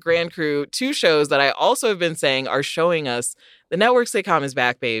Auto, Grand Crew, two shows that I also have been saying are showing us The network sitcom is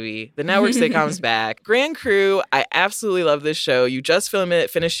back, baby. The network sitcom is back. Grand Crew, I absolutely love this show. You just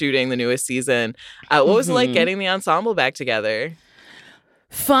finished shooting the newest season. What was it like getting the ensemble back together?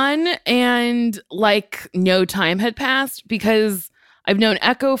 Fun, and like no time had passed, because I've known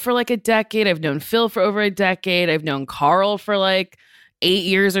Echo for like a decade. I've known Phil for over a decade. I've known Carl for like 8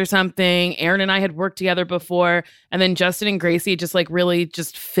 years or something. Aaron and I had worked together before. And then Justin and Gracie just like really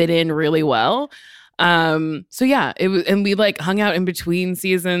just fit in really well. So yeah, it was, and we like hung out in between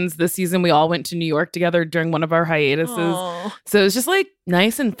seasons. This season, we all went to New York together during one of our hiatuses. Aww. So it was just like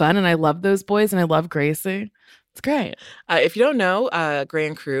nice and fun. And I love those boys, and I love Gracie. It's great. If you don't know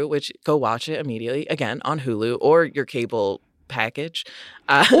Grand Crew, which go watch it immediately, again, on Hulu or your cable package.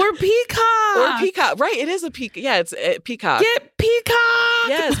 Or Peacock. Or Peacock. Right, it is a Peacock. Yeah, it's Peacock. Get Peacock.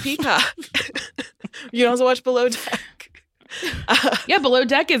 Yes, Peacock. You can also watch Below Deck. Yeah, Below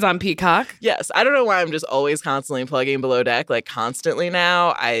Deck is on Peacock. Yes. I don't know why I'm just always constantly plugging Below Deck, like constantly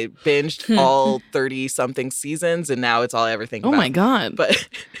now. I binged all 30-something seasons, and now it's all I ever think about. Oh, my God. But...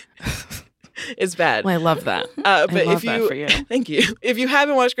 It's bad. Well, I love that. But I love if that for you. Thank you. If you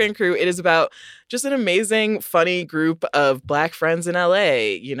haven't watched Grand Crew, it is about just an amazing, funny group of Black friends in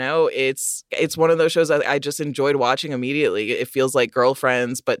LA. You know, it's one of those shows I just enjoyed watching immediately. It feels like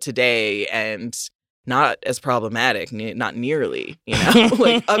Girlfriends, but today, and not as problematic, not nearly, you know,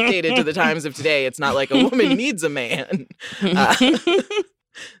 like updated to the times of today. It's not like a woman needs a man.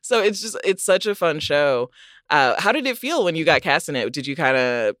 So it's such a fun show. How did it feel when you got cast in it? Did you kind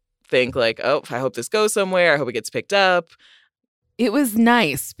of think like, oh, I hope this goes somewhere. I hope it gets picked up? It was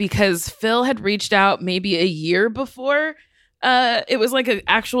nice because Phil had reached out maybe a year before it was like an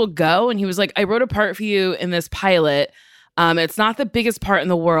actual go. And he was like, I wrote a part for you in this pilot. It's not the biggest part in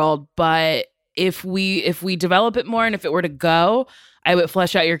the world, but if we develop it more and if it were to go, I would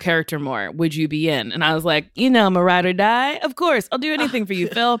flesh out your character more. Would you be in? And I was like, you know, I'm a ride or die. Of course, I'll do anything for you,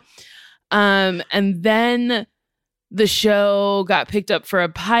 Phil. And then the show got picked up for a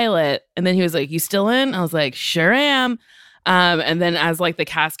pilot, and then he was like, you still in? I was like, sure am. And then as like the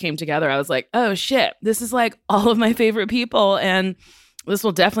cast came together, I was like, oh shit, this is like all of my favorite people, and this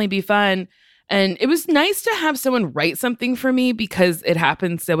will definitely be fun. And it was nice to have someone write something for me because it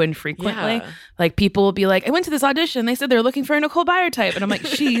happens so infrequently. Yeah. Like people will be like, I went to this audition. They said they're looking for a Nicole Byer type. And I'm like,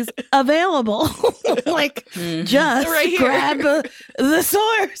 she's available. Like, just right grab the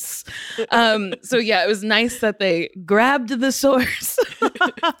source. So yeah, it was nice that they grabbed the source.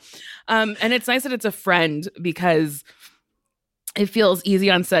 And it's nice that it's a friend because it feels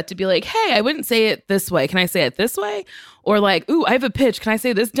easy on set to be like, hey, I wouldn't say it this way. Can I say it this way? Or like, ooh, I have a pitch. Can I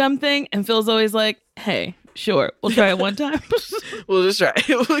say this dumb thing? And Phil's always like, hey, sure, we'll try it one time. We'll just try.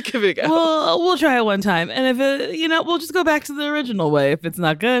 We'll give it a go. We'll try it one time. And if it, we'll just go back to the original way if it's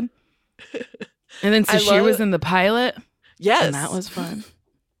not good. And then Sashir was in the pilot. Yes. And that was fun.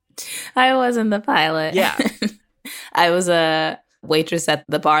 I was in the pilot. Yeah. I was a waitress at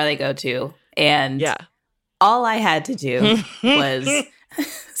the bar they go to. And yeah. All I had to do was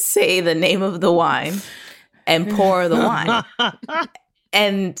say the name of the wine and pour the wine.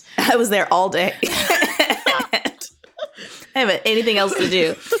 And I was there all day. I haven't anything else to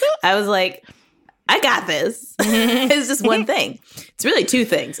do. I was like, I got this. It's just one thing. It's really two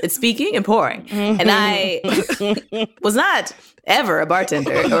things. It's speaking and pouring. And I was not ever a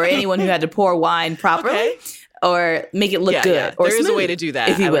bartender or anyone who had to pour wine properly or make it look good. Yeah. Or there is a way to do that.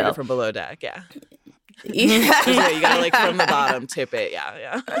 If you will. From Below Deck, yeah. Yeah. You gotta like from the bottom tip it.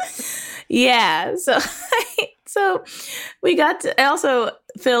 Yeah. So we got to, also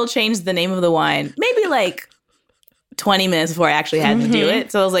Phil changed the name of the wine maybe like 20 minutes before I actually had to do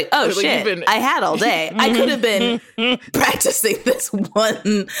it. So I was like, oh shit, I had all day. I could have been practicing this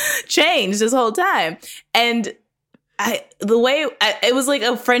one change this whole time. And it was like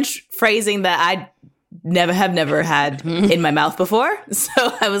a French phrasing that I never had in my mouth before. So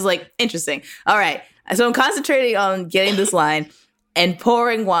I was like, interesting. All right. So I'm concentrating on getting this line and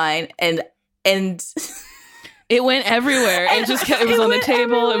pouring wine and it went everywhere. It just kept, it was on the table.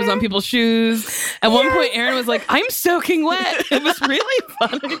 Everywhere. It was on people's shoes. At one point, Aaron was like, I'm soaking wet. It was really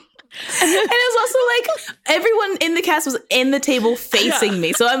funny. And it was also like everyone in the cast was in the table facing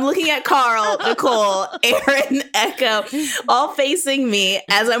me. So I'm looking at Carl, Nicole, Aaron, Echo, all facing me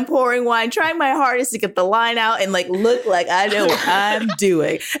as I'm pouring wine, trying my hardest to get the line out and like look like I know what I'm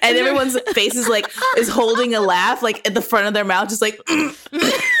doing. And everyone's face is like is holding a laugh like at the front of their mouth, just like.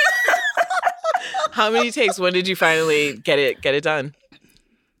 How many takes? When did you finally get it done?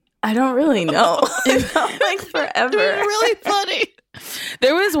 I don't really know. It felt like forever. It was really funny.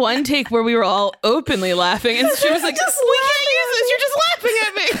 There was one take where we were all openly laughing, and she was like, "We can't use this. You're just laughing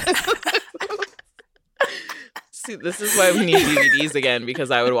at me." See, this is why we need DVDs again, because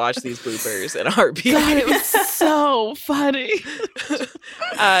I would watch these bloopers in a heartbeat. God, it was so funny.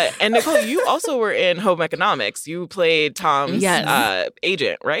 And Nicole, you also were in Home Economics. You played Tom's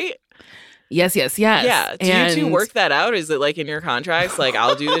agent, right? Yes. Yeah. Do you two work that out? Is it like in your contracts? Like,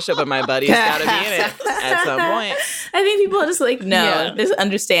 I'll do this show, but my buddy's got to be in it at some point. I think people just like, no, there's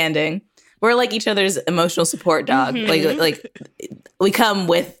understanding. We're like each other's emotional support dog. Like we come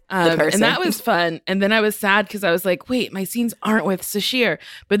with the person. And that was fun. And then I was sad because I was like, wait, my scenes aren't with Sashir.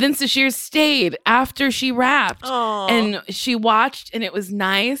 But then Sashir stayed after she rapped. Aww. And she watched and it was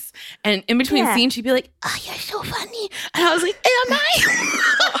nice. And in between scenes, she'd be like, oh, you're so funny. And I was like, am I?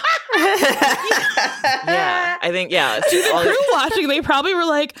 Yeah, I think, yeah. To the crew watching, they probably were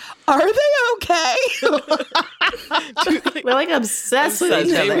like, are they okay? We're like obsessed with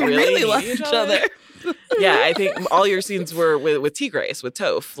each other. They really love each other. Yeah, I think all your scenes were with T. Grace, with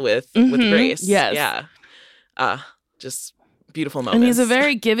Toph, with Grace. Yes. Yeah. Just beautiful moments. And he's a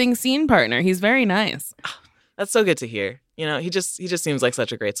very giving scene partner. He's very nice. That's so good to hear. You know, he just seems like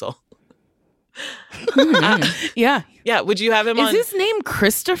such a great soul. Yeah. Yeah. Would you have him on? Is his name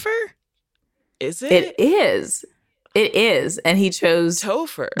Christopher? Is it? It is. It is. And he chose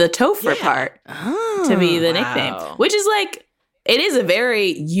Topher. the Topher part to be the nickname, which is like, it is a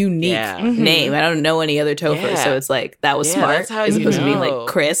very unique name. I don't know any other Topher, so it's like, that was smart. That's how as you opposed to being know. like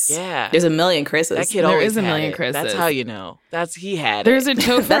Chris. Yeah. There's a million Chris's. That kid There always is a had million it. Chris's. That's how you know. He had There's it. a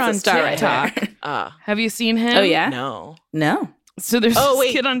Topher That's on a star right TikTok. there. Have you seen him? Oh, yeah? No. No. So there's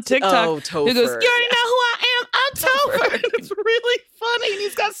this kid on TikTok who Topher. goes, you already know who I am. I'm Topher. And it's really funny. And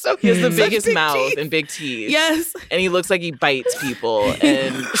he's got He has the such biggest big mouth teeth. and big teeth. Yes. And he looks like he bites people.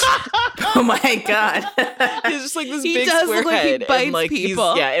 And Oh my God. he's just like this He big does square look like he head. bites and like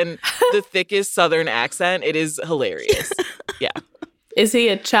people. and the thickest Southern accent. It is hilarious. Yeah. Is he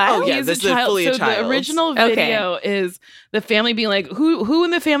a child? Oh, yeah. He's this a is child. fully a so child. the original video is the family being like, who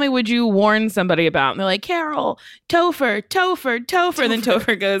in the family would you warn somebody about? And they're like, Carol, Topher. And then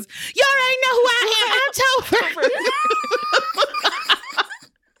Topher goes, you already know who I am. I'm Topher.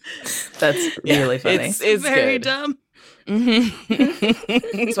 That's really funny. It's very good. dumb.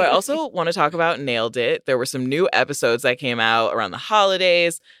 So I also want to talk about Nailed It. There were some new episodes that came out around the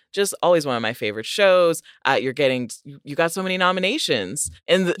holidays. Just always one of my favorite shows. You got so many nominations,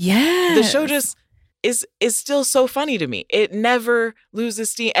 and the show just is still so funny to me. It never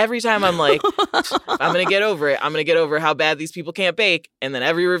loses steam. Every time I'm like, I'm gonna get over it. I'm gonna get over how bad these people can't bake, and then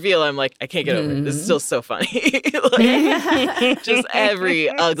every reveal, I'm like, I can't get over it. This is still so funny. Like, just every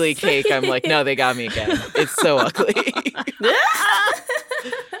ugly cake, I'm like, no, they got me again. It's so ugly.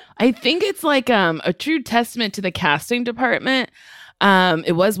 I think it's like a true testament to the casting department.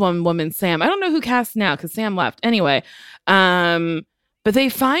 It was one woman, Sam. I don't know who cast now because Sam left. Anyway, but they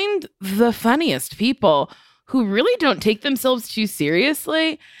find the funniest people who really don't take themselves too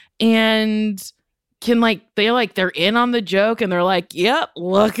seriously and can they're in on the joke and they're like, yep,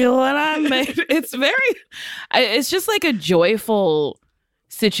 look at what I made. It's just like a joyful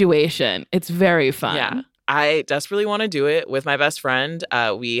situation. It's very fun. Yeah. I desperately want to do it with my best friend.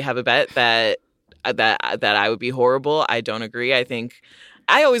 We have a bet that I would be horrible. I don't agree. I think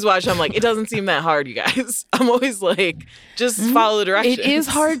I always watch. I'm like, it doesn't seem that hard, you guys. I'm always like, just follow the directions. It is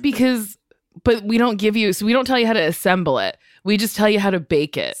hard but we don't tell you how to assemble it. We just tell you how to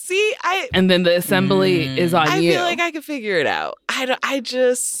bake it. See, and then the assembly is on you. I feel like I could figure it out. I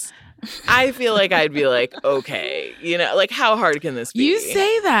feel like I'd be like, okay, like how hard can this be? You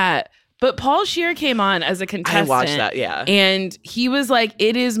say that. But Paul Scheer came on as a contestant. I watched that, yeah. And he was like,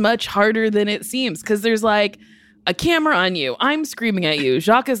 it is much harder than it seems because there's like a camera on you. I'm screaming at you.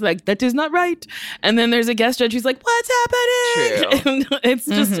 Jacques is like, that is not right. And then there's a guest judge who's like, what's happening? True. And it's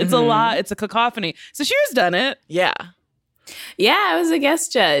just, it's a lot. It's a cacophony. So Scheer's done it. Yeah. Yeah, I was a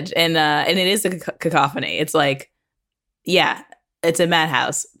guest judge. And it is a cacophony. It's like, yeah, it's a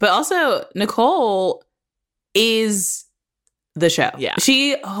madhouse. But also, Nicole is the show. Yeah.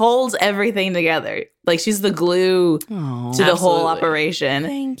 She holds everything together. Like, she's the glue to the whole operation.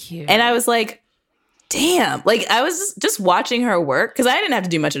 Thank you. And I was like, damn. Like, I was just watching her work because I didn't have to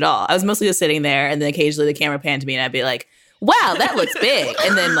do much at all. I was mostly just sitting there, and then occasionally the camera panned to me, and I'd be like, wow, that looks big.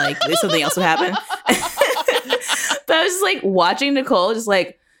 And then, like, something else would happen. But I was just, like, watching Nicole just,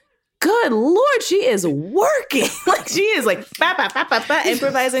 like, good Lord, she is working. Like, she is, like,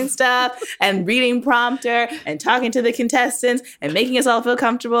 improvising stuff and reading prompter and talking to the contestants and making us all feel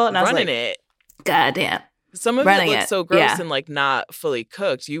comfortable. And I was running like, it. God damn. Some of it looks so gross and, like, not fully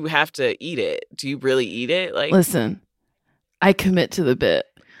cooked. You have to eat it. Do you really eat it? Like, listen, I commit to the bit.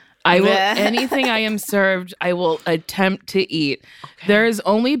 I will anything I am served, I will attempt to eat. Okay. There's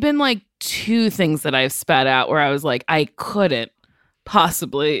only been like 2 things that I've spat out where I was like, I couldn't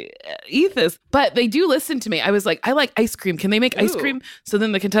possibly eat this. But they do listen to me. I was like, I like ice cream. Can they make ice cream? So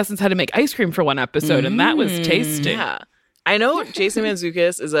then the contestants had to make ice cream for one episode, and that was tasty. Yeah. I know Jason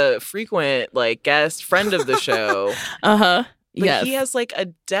Mantzoukas is a frequent like guest friend of the show. Uh-huh. But he has like a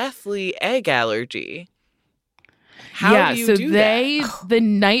deathly egg allergy. How do you do that? The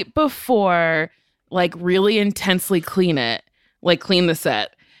night before, like really intensely clean the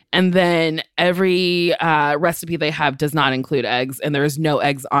set. And then every recipe they have does not include eggs, and there is no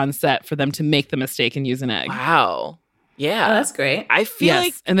eggs on set for them to make the mistake and use an egg. Wow. Yeah. Oh, that's great. I feel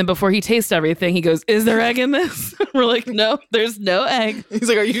like... And then before he tastes everything, he goes, is there egg in this? We're like, no, there's no egg. He's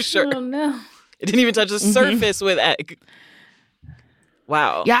like, are you sure? Oh, no. It didn't even touch the surface with egg.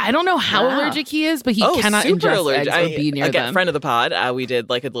 Wow. Yeah, I don't know how allergic he is, but he cannot ingest eggs or be near them. Friend of the pod, we did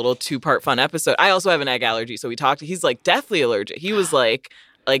like a little 2-part fun episode. I also have an egg allergy, so we talked. He's like deathly allergic. He was like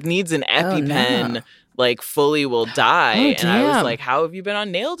needs an EpiPen, like fully will die. And I was like, how have you been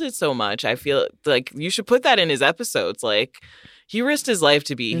on Nailed It so much? I feel like you should put that in his episodes. Like he risked his life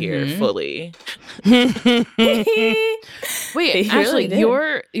to be here fully. Wait, Ashley,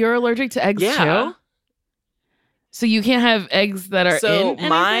 you're allergic to eggs too? So you can't have eggs that are in anything?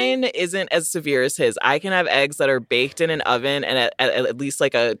 Mine isn't as severe as his. I can have eggs that are baked in an oven and at least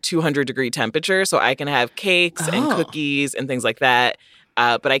like a 200-degree temperature. So I can have cakes and cookies and things like that.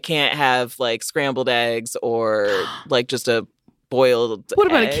 But I can't have like scrambled eggs or like just a boiled What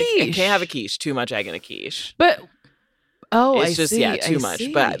about egg. a quiche? I can't have a quiche. Too much egg in a quiche. But, it's just too much.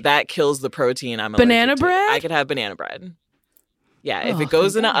 But that kills the protein I'm allergic Banana to. bread? I could have banana bread. Yeah, if it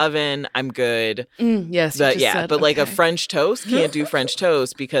goes in an oven, I'm good. Yes, but like a French toast, can't do French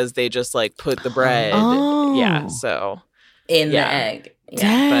toast because they just like put the bread. Yeah, so in the egg. Yeah.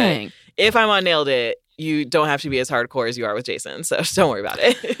 Dang. But if I'm on Nailed It, you don't have to be as hardcore as you are with Jason, so don't worry about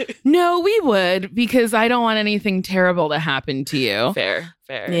it. No, we would, because I don't want anything terrible to happen to you. Fair.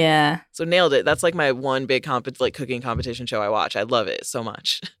 Yeah. So Nailed It. That's like my one big cooking competition show I watch. I love it so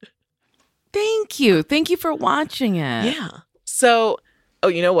much. Thank you for watching it. Yeah. So,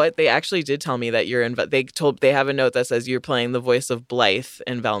 you know what? They actually did tell me that you're in. They have a note that says you're playing the voice of Blythe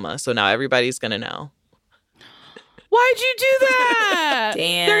in Velma. So now everybody's gonna know. Why'd you do that?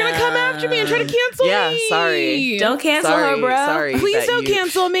 Damn. They're gonna come after me and try to cancel me. Yeah, sorry. Don't cancel her, bro. Sorry. Please don't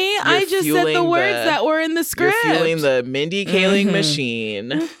cancel me. I just said the words that were in the script. You're fueling the Mindy Kaling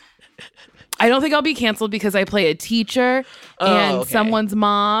machine. I don't think I'll be canceled because I play a teacher and someone's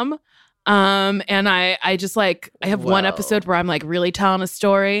mom. And I just like, I have one episode where I'm like really telling a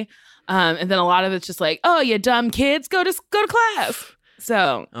story. And then a lot of it's just like, oh, you dumb kids, go to class.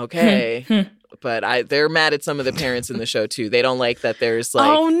 So. Okay. But they're mad at some of the parents in the show too. They don't like that there's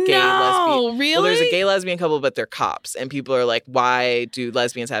like gay lesbian. Really? Well, there's a gay lesbian couple, but they're cops. And people are like, why do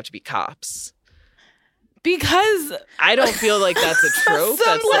lesbians have to be cops? Because I don't feel like that's a trope.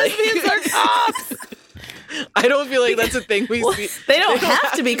 Some that's lesbians are cops. I don't feel like that's a thing we see. They don't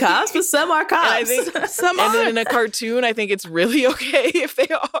have to be cops, but some are cops. I think, then in a cartoon, I think it's really okay if they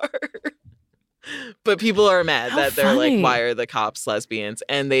are. But people are mad that they're like, why are the cops lesbians?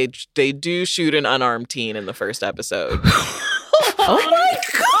 And they do shoot an unarmed teen in the first episode. Oh my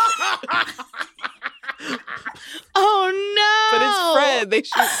God. Oh no. But it's Fred. They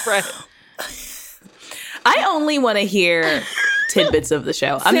shoot Fred. I only want to hear tidbits of the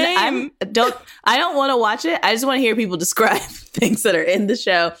show. I don't want to watch it. I just want to hear people describe things that are in the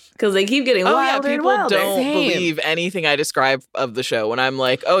show because they keep getting wilder and wilder. People don't believe anything I describe of the show when I'm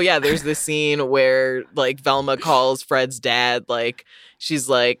like, oh yeah, there's this scene where like Velma calls Fred's dad, like she's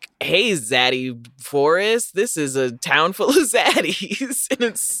like, hey Zaddy Forrest, this is a town full of zaddies. And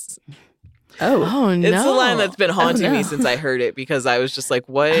it's no. It's a line that's been haunting me since I heard it because I was just like,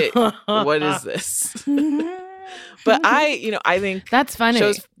 what is this? But I think that's funny.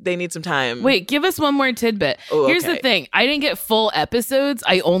 Shows, they need some time. Wait, give us one more tidbit. Here's the thing. I didn't get full episodes.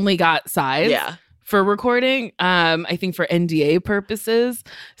 I only got sides for recording, I think for NDA purposes.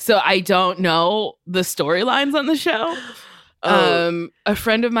 So I don't know the storylines on the show. A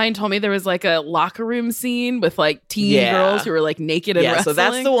friend of mine told me there was like a locker room scene with like teen girls who were like naked and wrestling. So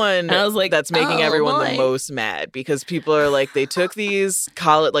that's the one and I was like, that's making everyone the most mad because people are like, they took these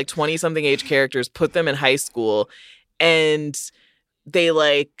college, like 20-something age characters, put them in high school, and they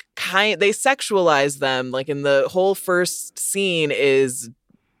like they sexualize them. Like in the whole first scene is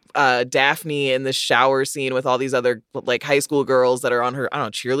Daphne in the shower scene with all these other like high school girls that are on her, I don't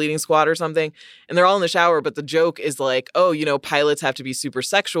know, cheerleading squad or something. And they're all in the shower, but the joke is like, oh, you know, pilots have to be super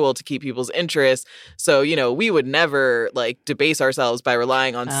sexual to keep people's interest. So, you know, we would never like debase ourselves by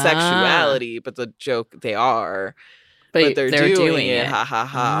relying on sexuality, but the joke, they are. But they're doing it. Ha ha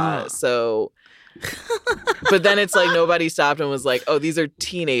ha. So, but then it's like nobody stopped and was like, oh, these are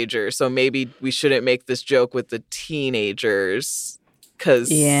teenagers. So maybe we shouldn't make this joke with the teenagers because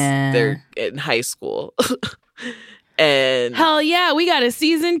they're in high school. And hell yeah, we got a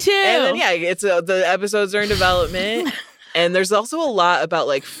season 2. And then, it's the episodes are in development. And there's also a lot about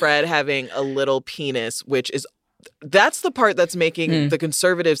like Fred having a little penis, which is that's the part that's making the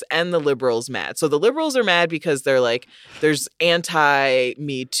conservatives and the liberals mad. So the liberals are mad because they're like, there's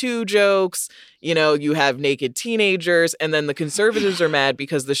anti-Me Too jokes, you know, you have naked teenagers, and then the conservatives are mad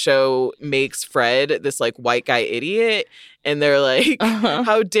because the show makes Fred this like white guy idiot. And they're like,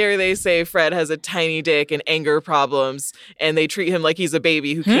 how dare they say Fred has a tiny dick and anger problems, and they treat him like he's a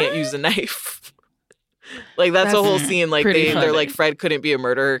baby who can't use a knife. Like that's a whole scene. Like they're like, Fred couldn't be a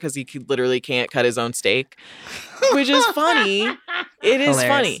murderer because he literally can't cut his own steak, which is funny. It is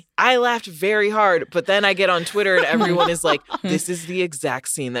funny. I laughed very hard, but then I get on Twitter and everyone is like, this is the exact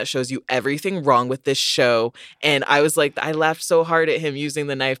scene that shows you everything wrong with this show. And I was like, I laughed so hard at him using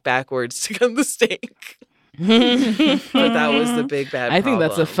the knife backwards to cut the steak. But that was the big bad problem. I think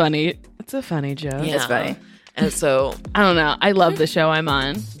that's a funny joke. Yeah. It's funny. And so I don't know. I love the show I'm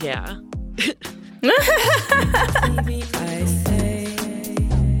on. Yeah.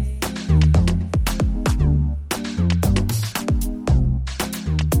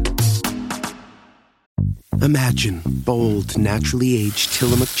 Imagine bold, naturally aged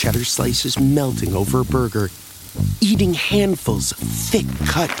Tillamook cheddar slices melting over a burger, eating handfuls of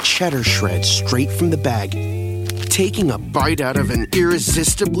thick-cut cheddar shreds straight from the bag, taking a bite out of an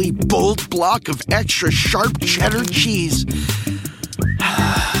irresistibly bold block of extra sharp cheddar cheese.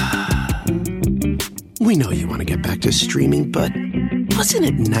 We know you want to get back to streaming, but wasn't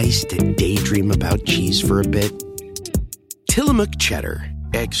it nice to daydream about cheese for a bit? Tillamook Cheddar,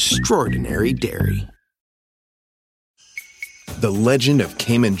 extraordinary dairy. The legend of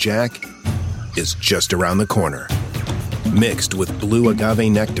Cayman Jack is just around the corner. Mixed with blue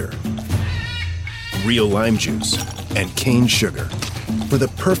agave nectar, real lime juice, and cane sugar for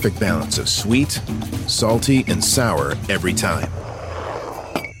the perfect balance of sweet, salty, and sour every time.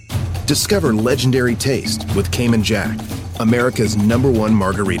 Discover legendary taste with Cayman Jack, America's #1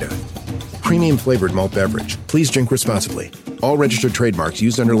 margarita. Premium flavored malt beverage. Please drink responsibly. All registered trademarks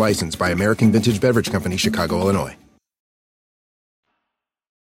used under license by American Vintage Beverage Company, Chicago, Illinois.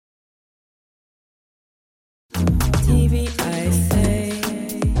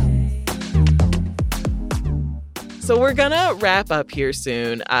 So we're gonna wrap up here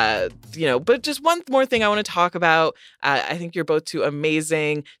soon, but just one more thing I want to talk about. I think you're both two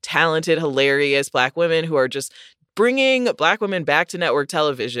amazing, talented, hilarious Black women who are just bringing Black women back to network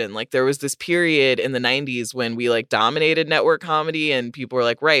television. Like there was this period in the 90s when we like dominated network comedy and people were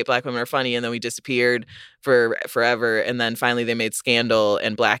like, right, Black women are funny. And then we disappeared for forever. And then finally they made Scandal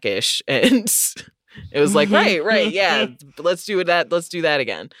and Blackish. And it was like, right. Yeah, let's do that. Let's do that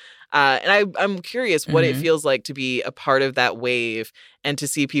again. And I'm curious what it feels like to be a part of that wave and to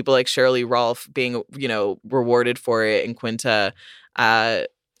see people like Sheryl Lee Ralph being, rewarded for it, and Quinta. And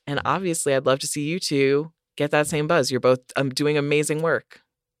obviously, I'd love to see you two get that same buzz. You're both doing amazing work.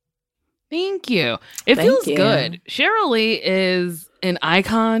 Thank you. It feels good. Sheryl Lee is an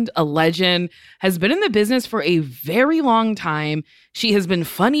icon, a legend, has been in the business for a very long time. She has been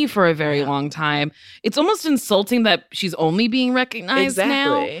funny for a very long time. It's almost insulting that she's only being recognized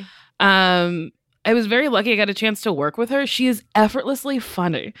now. I was very lucky I got a chance to work with her. She is effortlessly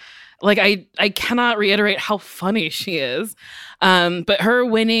funny. Like, I cannot reiterate how funny she is. But her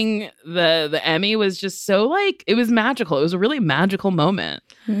winning the Emmy was just so, like, it was magical. It was a really magical moment.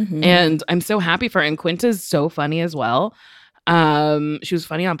 Mm-hmm. And I'm so happy for her. And Quinta's so funny as well. She was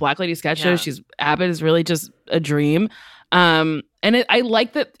funny on Black Lady Sketch Show. Abbott is really just a dream. And I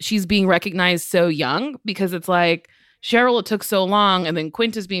like that she's being recognized so young, because it's like, Sheryl, it took so long, and then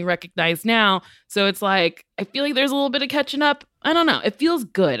Quinta's being recognized now. So it's like, I feel like there's a little bit of catching up. I don't know. It feels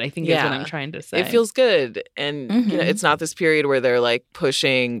good, I think is what I'm trying to say. It feels good. And it's not this period where they're like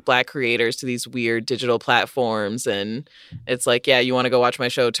pushing Black creators to these weird digital platforms. And it's like, yeah, you want to go watch my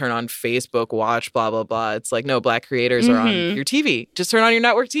show, turn on Facebook, watch, blah, blah, blah. It's like, no, Black creators are on your TV. Just turn on your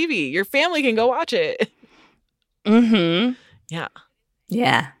network TV. Your family can go watch it. Yeah.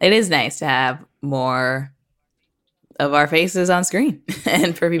 Yeah. It is nice to have more of our faces on screen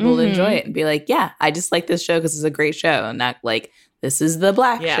and for people to enjoy it and be like, yeah, I just like this show because it's a great show. And not like, this is the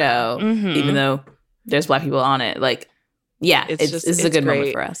Black show, even though there's Black people on it. Like, yeah, this is a good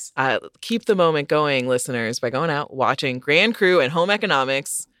moment for us. Keep the moment going, listeners, by going out, watching Grand Crew and Home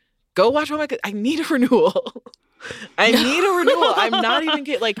Economics. Go watch Home Economics. I need a renewal. I need a renewal. I'm not even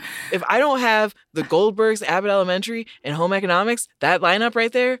kidding. Like, if I don't have the Goldbergs, Abbott Elementary, and Home Economics, that lineup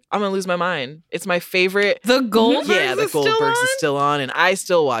right there, I'm going to lose my mind. It's my favorite. The Goldbergs Yeah, the Goldbergs is still on, and I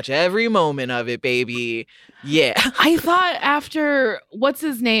still watch every moment of it, baby. Yeah. I thought after, what's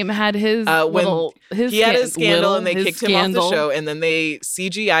his name, had his he had his scandal and they kicked him off the show, and then they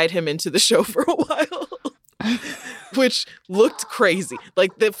CGI'd him into the show for a while, which looked crazy.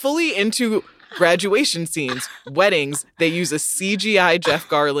 Like, the fully into graduation scenes, weddings, they use a CGI Jeff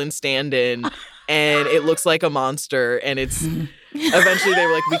Garlin stand-in, and it looks like a monster. And it's eventually they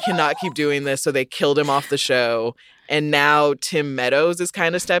were like, we cannot keep doing this, so they killed him off the show. And now Tim Meadows is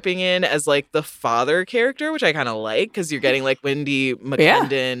kind of stepping in as like the father character, which I kind of like because you're getting like Wendy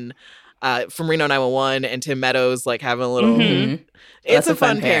McKendon from Reno 911 and Tim Meadows like having a little. It's a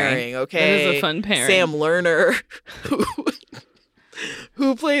fun pairing, okay? It is a fun pairing. Sam Lerner,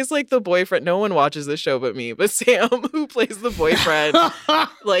 who plays like the boyfriend. No one watches this show but me, but Sam, who plays the boyfriend,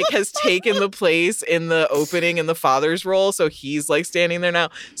 like has taken the place in the opening in the father's role. So he's like standing there now.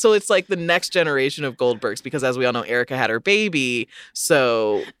 So it's like the next generation of Goldbergs, because as we all know, Erica had her baby.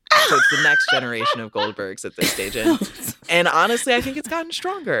 So it's the next generation of Goldbergs at this stage. And honestly, I think it's gotten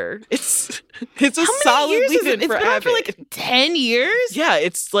stronger. It's a solid lead-in for Abbott. It's been on for like 10 years? Yeah,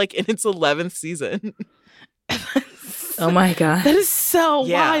 it's like in its 11th season. Oh my God. That is so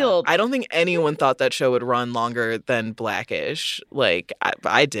wild. I don't think anyone thought that show would run longer than Blackish. Like,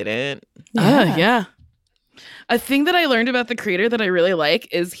 I didn't. Yeah. A thing that I learned about the creator that I really like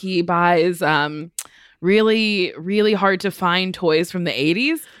is he buys really, really hard to find toys from the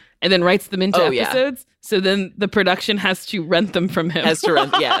 80s and then writes them into episodes. So then the production has to rent them from him.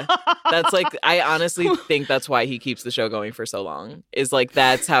 Yeah. That's like, I honestly think that's why he keeps the show going for so long, is like,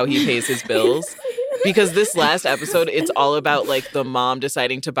 that's how he pays his bills. Because this last episode, it's all about like the mom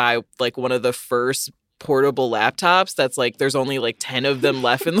deciding to buy like one of the first portable laptops that's like, there's only like 10 of them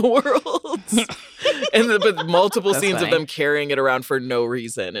left in the world. But multiple scenes of them carrying it around for no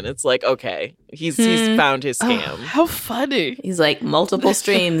reason. And it's like, okay, he's found his scam. Oh, how funny. He's like, multiple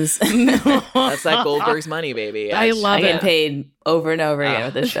streams. That's that Goldberg's money, baby. I love I get paid over and over again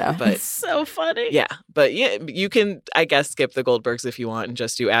with this show. But it's so funny. Yeah. But yeah, you can, I guess, skip the Goldbergs if you want and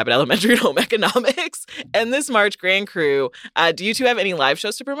just do Abbott Elementary and Home Economics. And this March, Grand Crew. Do you two have any live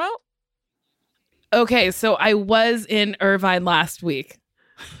shows to promote? Okay, so I was in Irvine last week.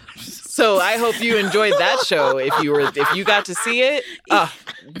 So I hope you enjoyed that show. If you got to see it,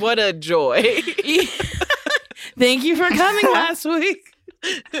 what a joy! Thank you for coming last week.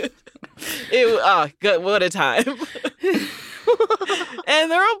 Good, what a time! And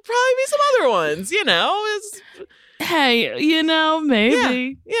there'll probably be some other ones. Hey,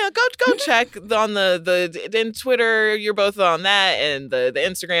 maybe. Yeah. Go check on the in Twitter. You're both on that, and the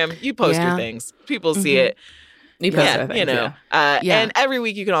Instagram. You post your things. People see it. You post our things, And every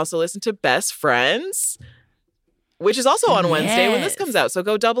week you can also listen to Best Friends, which is also on Wednesday when this comes out. So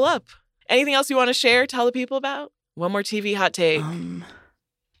go double up. Anything else you want to share? Tell the people about? One more TV hot take.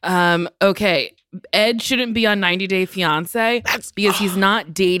 Okay. Ed shouldn't be on 90 Day Fiancé because he's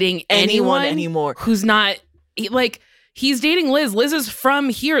not dating anyone anymore. Who's not he's dating Liz. Liz is from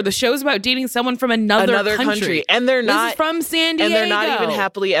here. The show's about dating someone from another country. And they're not Liz is from San Diego. And they're not even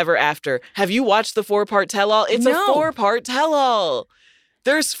happily ever after. Have you watched the 4-part tell-all? It's a 4-part tell-all.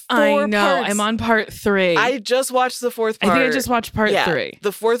 There's 4 I know. parts. I'm on part 3. I just watched the 4th part. I think I just watched part 3.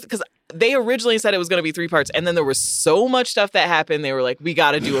 The 4th, because they originally said it was going to be 3 parts, and then there was so much stuff that happened. They were like, we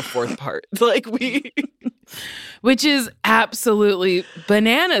got to do a 4th part. Which is absolutely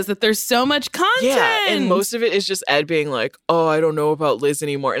bananas that there's so much content. Yeah, and most of it is just Ed being like, oh, I don't know about Liz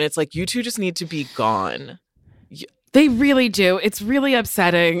anymore. And it's like, you two just need to be gone. They really do. It's really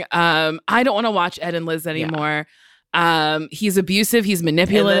upsetting. I don't want to watch Ed and Liz anymore. He's abusive. He's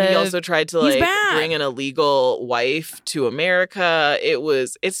manipulative. And then he also tried to bring an illegal wife to America.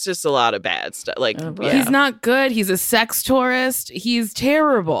 It's just a lot of bad stuff. He's not good. He's a sex tourist. He's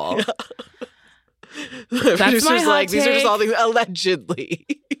terrible. That's my hot take. These are just all things allegedly.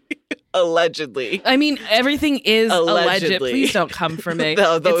 Allegedly. I mean, everything is alleged. Please don't come for me. It's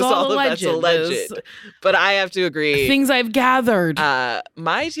all alleged. That's alleged. But I have to agree. Things I've gathered.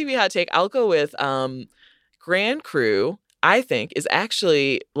 My TV hot take, I'll go with Grand Crew. I think, is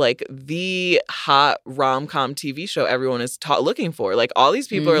actually like the hot rom-com TV show everyone is looking for. Like all these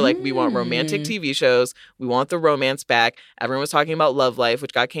people are like, we want romantic TV shows. We want the romance back. Everyone was talking about Love Life,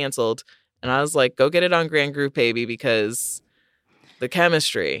 which got canceled. And I was like, go get it on Grand Group, baby, because the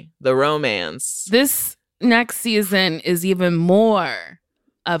chemistry, the romance. This next season is even more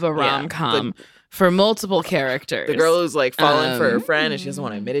of a rom-com for multiple characters. The girl who's like falling for her friend and she doesn't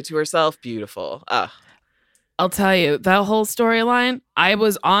want to admit it to herself. Beautiful. I'll tell you, that whole storyline, I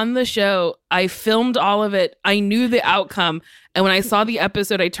was on the show. I filmed all of it. I knew the outcome. And when I saw the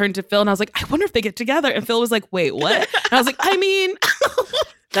episode, I turned to Phil and I was like, I wonder if they get together. And Phil was like, wait, what? And I was like, I mean,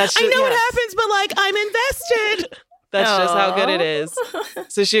 I know what happens, but like, I'm invested. That's just how good it is.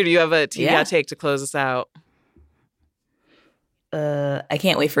 So, Shu, do you have a TV hot take to close us out? I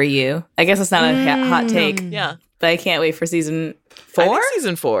can't wait for you. I guess it's not a hot take. Yeah. But I can't wait for season 4. I think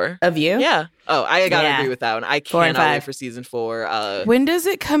season 4. Of You? Yeah. Oh, I gotta agree with that one. I cannot wait for season 4. When does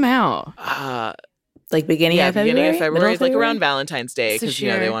it come out? Like beginning of February? Beginning of February. It's like around Valentine's Day because,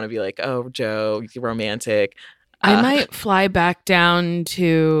 they want to be like, oh, Joe, romantic. I might fly back down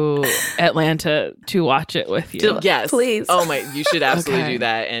to Atlanta to watch it with you. Yes. Please. Oh my, you should absolutely do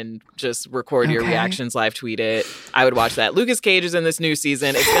that and just record your reactions, live tweet it. I would watch that. Lucas Cage is in this new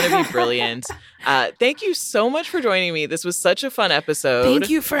season. It's going to be brilliant. Thank you so much for joining me. This was such a fun episode.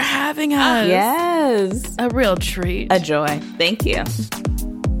 Thank you for having us. Yes. A real treat. A joy. Thank you.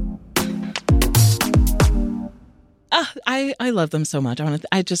 I love them so much.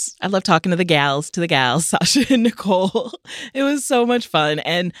 I love talking to the gals, Sasha and Nicole. It was so much fun.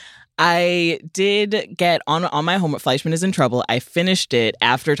 And I did get on my homework. Fleischman is in Trouble. I finished it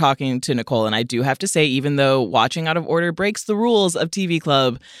after talking to Nicole. And I do have to say, even though watching out of order breaks the rules of TV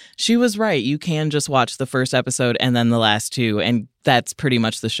Club, she was right. You can just watch the first episode and then the last 2. And that's pretty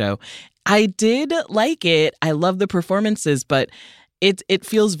much the show. I did like it. I love the performances, but it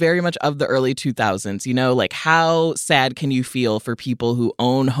feels very much of the early 2000s, like how sad can you feel for people who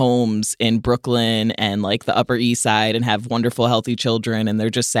own homes in Brooklyn and like the Upper East Side and have wonderful, healthy children, and they're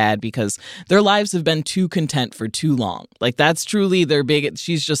just sad because their lives have been too content for too long. Like that's truly their big,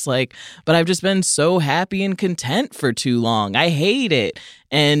 she's just like, but I've just been so happy and content for too long. I hate it.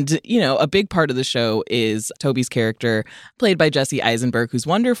 And, a big part of the show is Toby's character, played by Jesse Eisenberg, who's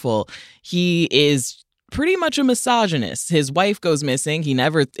wonderful. He is pretty much a misogynist. His wife goes missing. He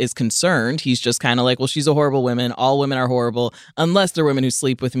never is concerned. He's just kind of like, well, she's a horrible woman. All women are horrible unless they're women who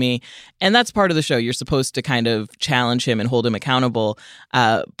sleep with me. And that's part of the show. You're supposed to kind of challenge him and hold him accountable.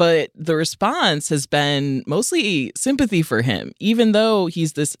 But the response has been mostly sympathy for him, even though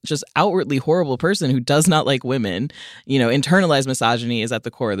he's this just outwardly horrible person who does not like women. Internalized misogyny is at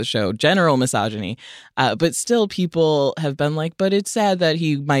the core of the show, general misogyny. But still people have been like, but it's sad that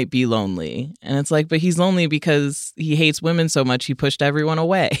he might be lonely. And it's like, but he's lonely because he hates women so much he pushed everyone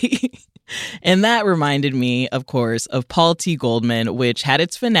away. And that reminded me, of course, of Paul T. Goldman, which had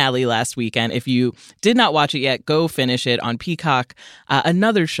its finale last weekend. If you did not watch it yet, go finish it on Peacock.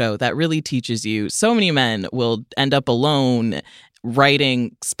 Another show that really teaches you so many men will end up alone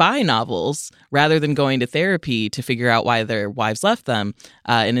writing spy novels rather than going to therapy to figure out why their wives left them.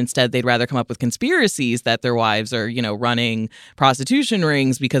 And instead, they'd rather come up with conspiracies that their wives are, running prostitution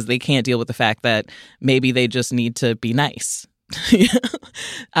rings because they can't deal with the fact that maybe they just need to be nice.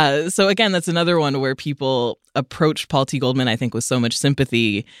 So again, that's another one where people approached Paul T. Goldman, I think, with so much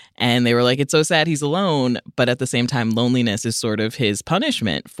sympathy, and they were like, it's so sad he's alone, but at the same time, loneliness is sort of his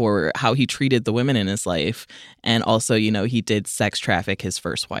punishment for how he treated the women in his life. And also, he did sex traffic his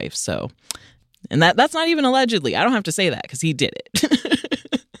first wife. So, and that's not even allegedly. I don't have to say that because he did it.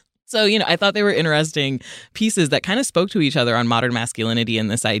 So, I thought they were interesting pieces that kind of spoke to each other on modern masculinity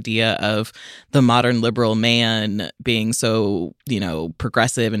and this idea of the modern liberal man being so,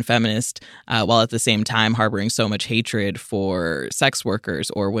 progressive and feminist, while at the same time harboring so much hatred for sex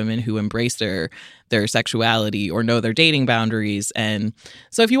workers or women who embrace their sexuality or know their dating boundaries. And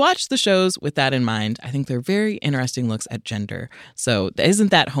so if you watch the shows with that in mind, I think they're very interesting looks at gender. So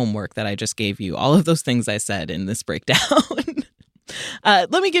isn't that homework that I just gave you? All of those things I said in this breakdown. Let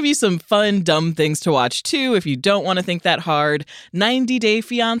me give you some fun, dumb things to watch, too, if you don't want to think that hard. 90 Day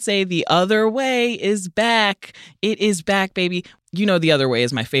Fiancé, The Other Way is back. It is back, baby. The Other Way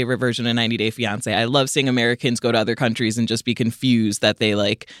is my favorite version of 90 Day Fiancé. I love seeing Americans go to other countries and just be confused that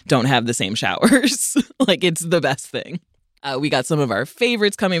they, don't have the same showers. It's the best thing. We got some of our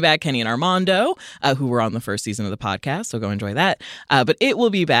favorites coming back, Kenny and Armando, who were on the first season of the podcast, so go enjoy that. But it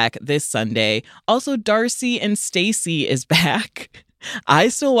will be back this Sunday. Also, Darcy and Stacey is back. I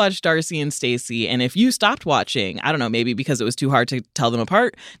still watch Darcy and Stacey, and if you stopped watching, I don't know, maybe because it was too hard to tell them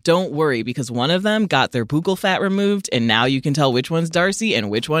apart, don't worry, because one of them got their buccal fat removed, and now you can tell which one's Darcy and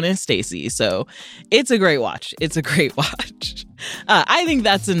which one is Stacey. So it's a great watch. It's a great watch. I think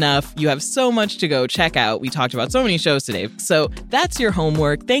that's enough. You have so much to go check out. We talked about so many shows today. So that's your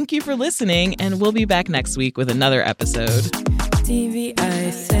homework. Thank you for listening, and we'll be back next week with another episode. TV I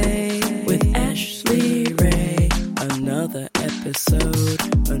Say with Ashley Ray. Another episode.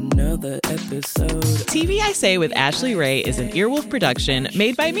 TV I Say with Ashley Ray is an Earwolf production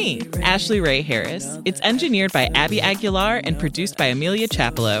made by me, Ashley Ray Harris. It's engineered by Abby Aguilar and produced by Amelia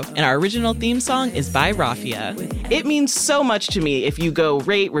Chapello, and our original theme song is by Rafia. It means so much to me if you go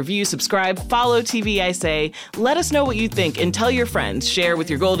rate, review, subscribe, follow TV I Say. Let us know what you think and tell your friends. Share with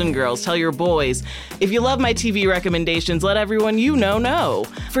your Golden Girls, tell your boys. If you love my TV recommendations, let everyone you know.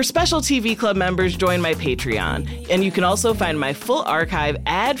 For special TV Club members, join my Patreon. And you can also find my full archive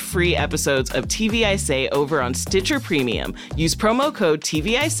ad-free episodes of TV I Say over on Stitcher Premium. Use promo code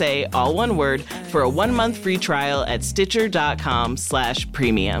TV I Say, all one word, for a 1-month free trial at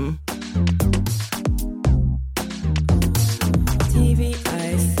stitcher.com/premium. TV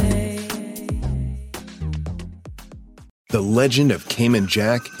I Say. The legend of Cayman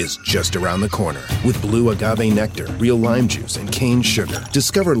Jack is just around the corner. With blue agave nectar, real lime juice, and cane sugar.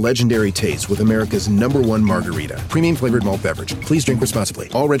 Discover legendary taste with America's #1 margarita. Premium flavored malt beverage. Please drink responsibly.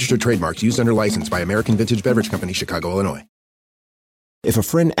 All registered trademarks used under license by American Vintage Beverage Company, Chicago, Illinois. If a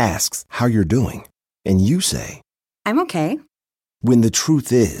friend asks how you're doing, and you say, I'm okay. when the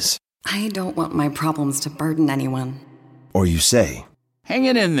truth is, I don't want my problems to burden anyone. or you say, Hang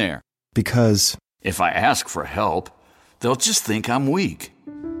it in there. because, If I ask for help, they'll just think I'm weak.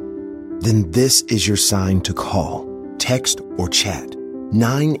 then this is your sign to call, text, or chat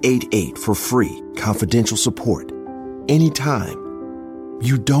 988 for free, confidential support. Anytime.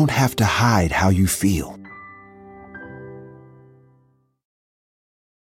 You don't have to hide how you feel.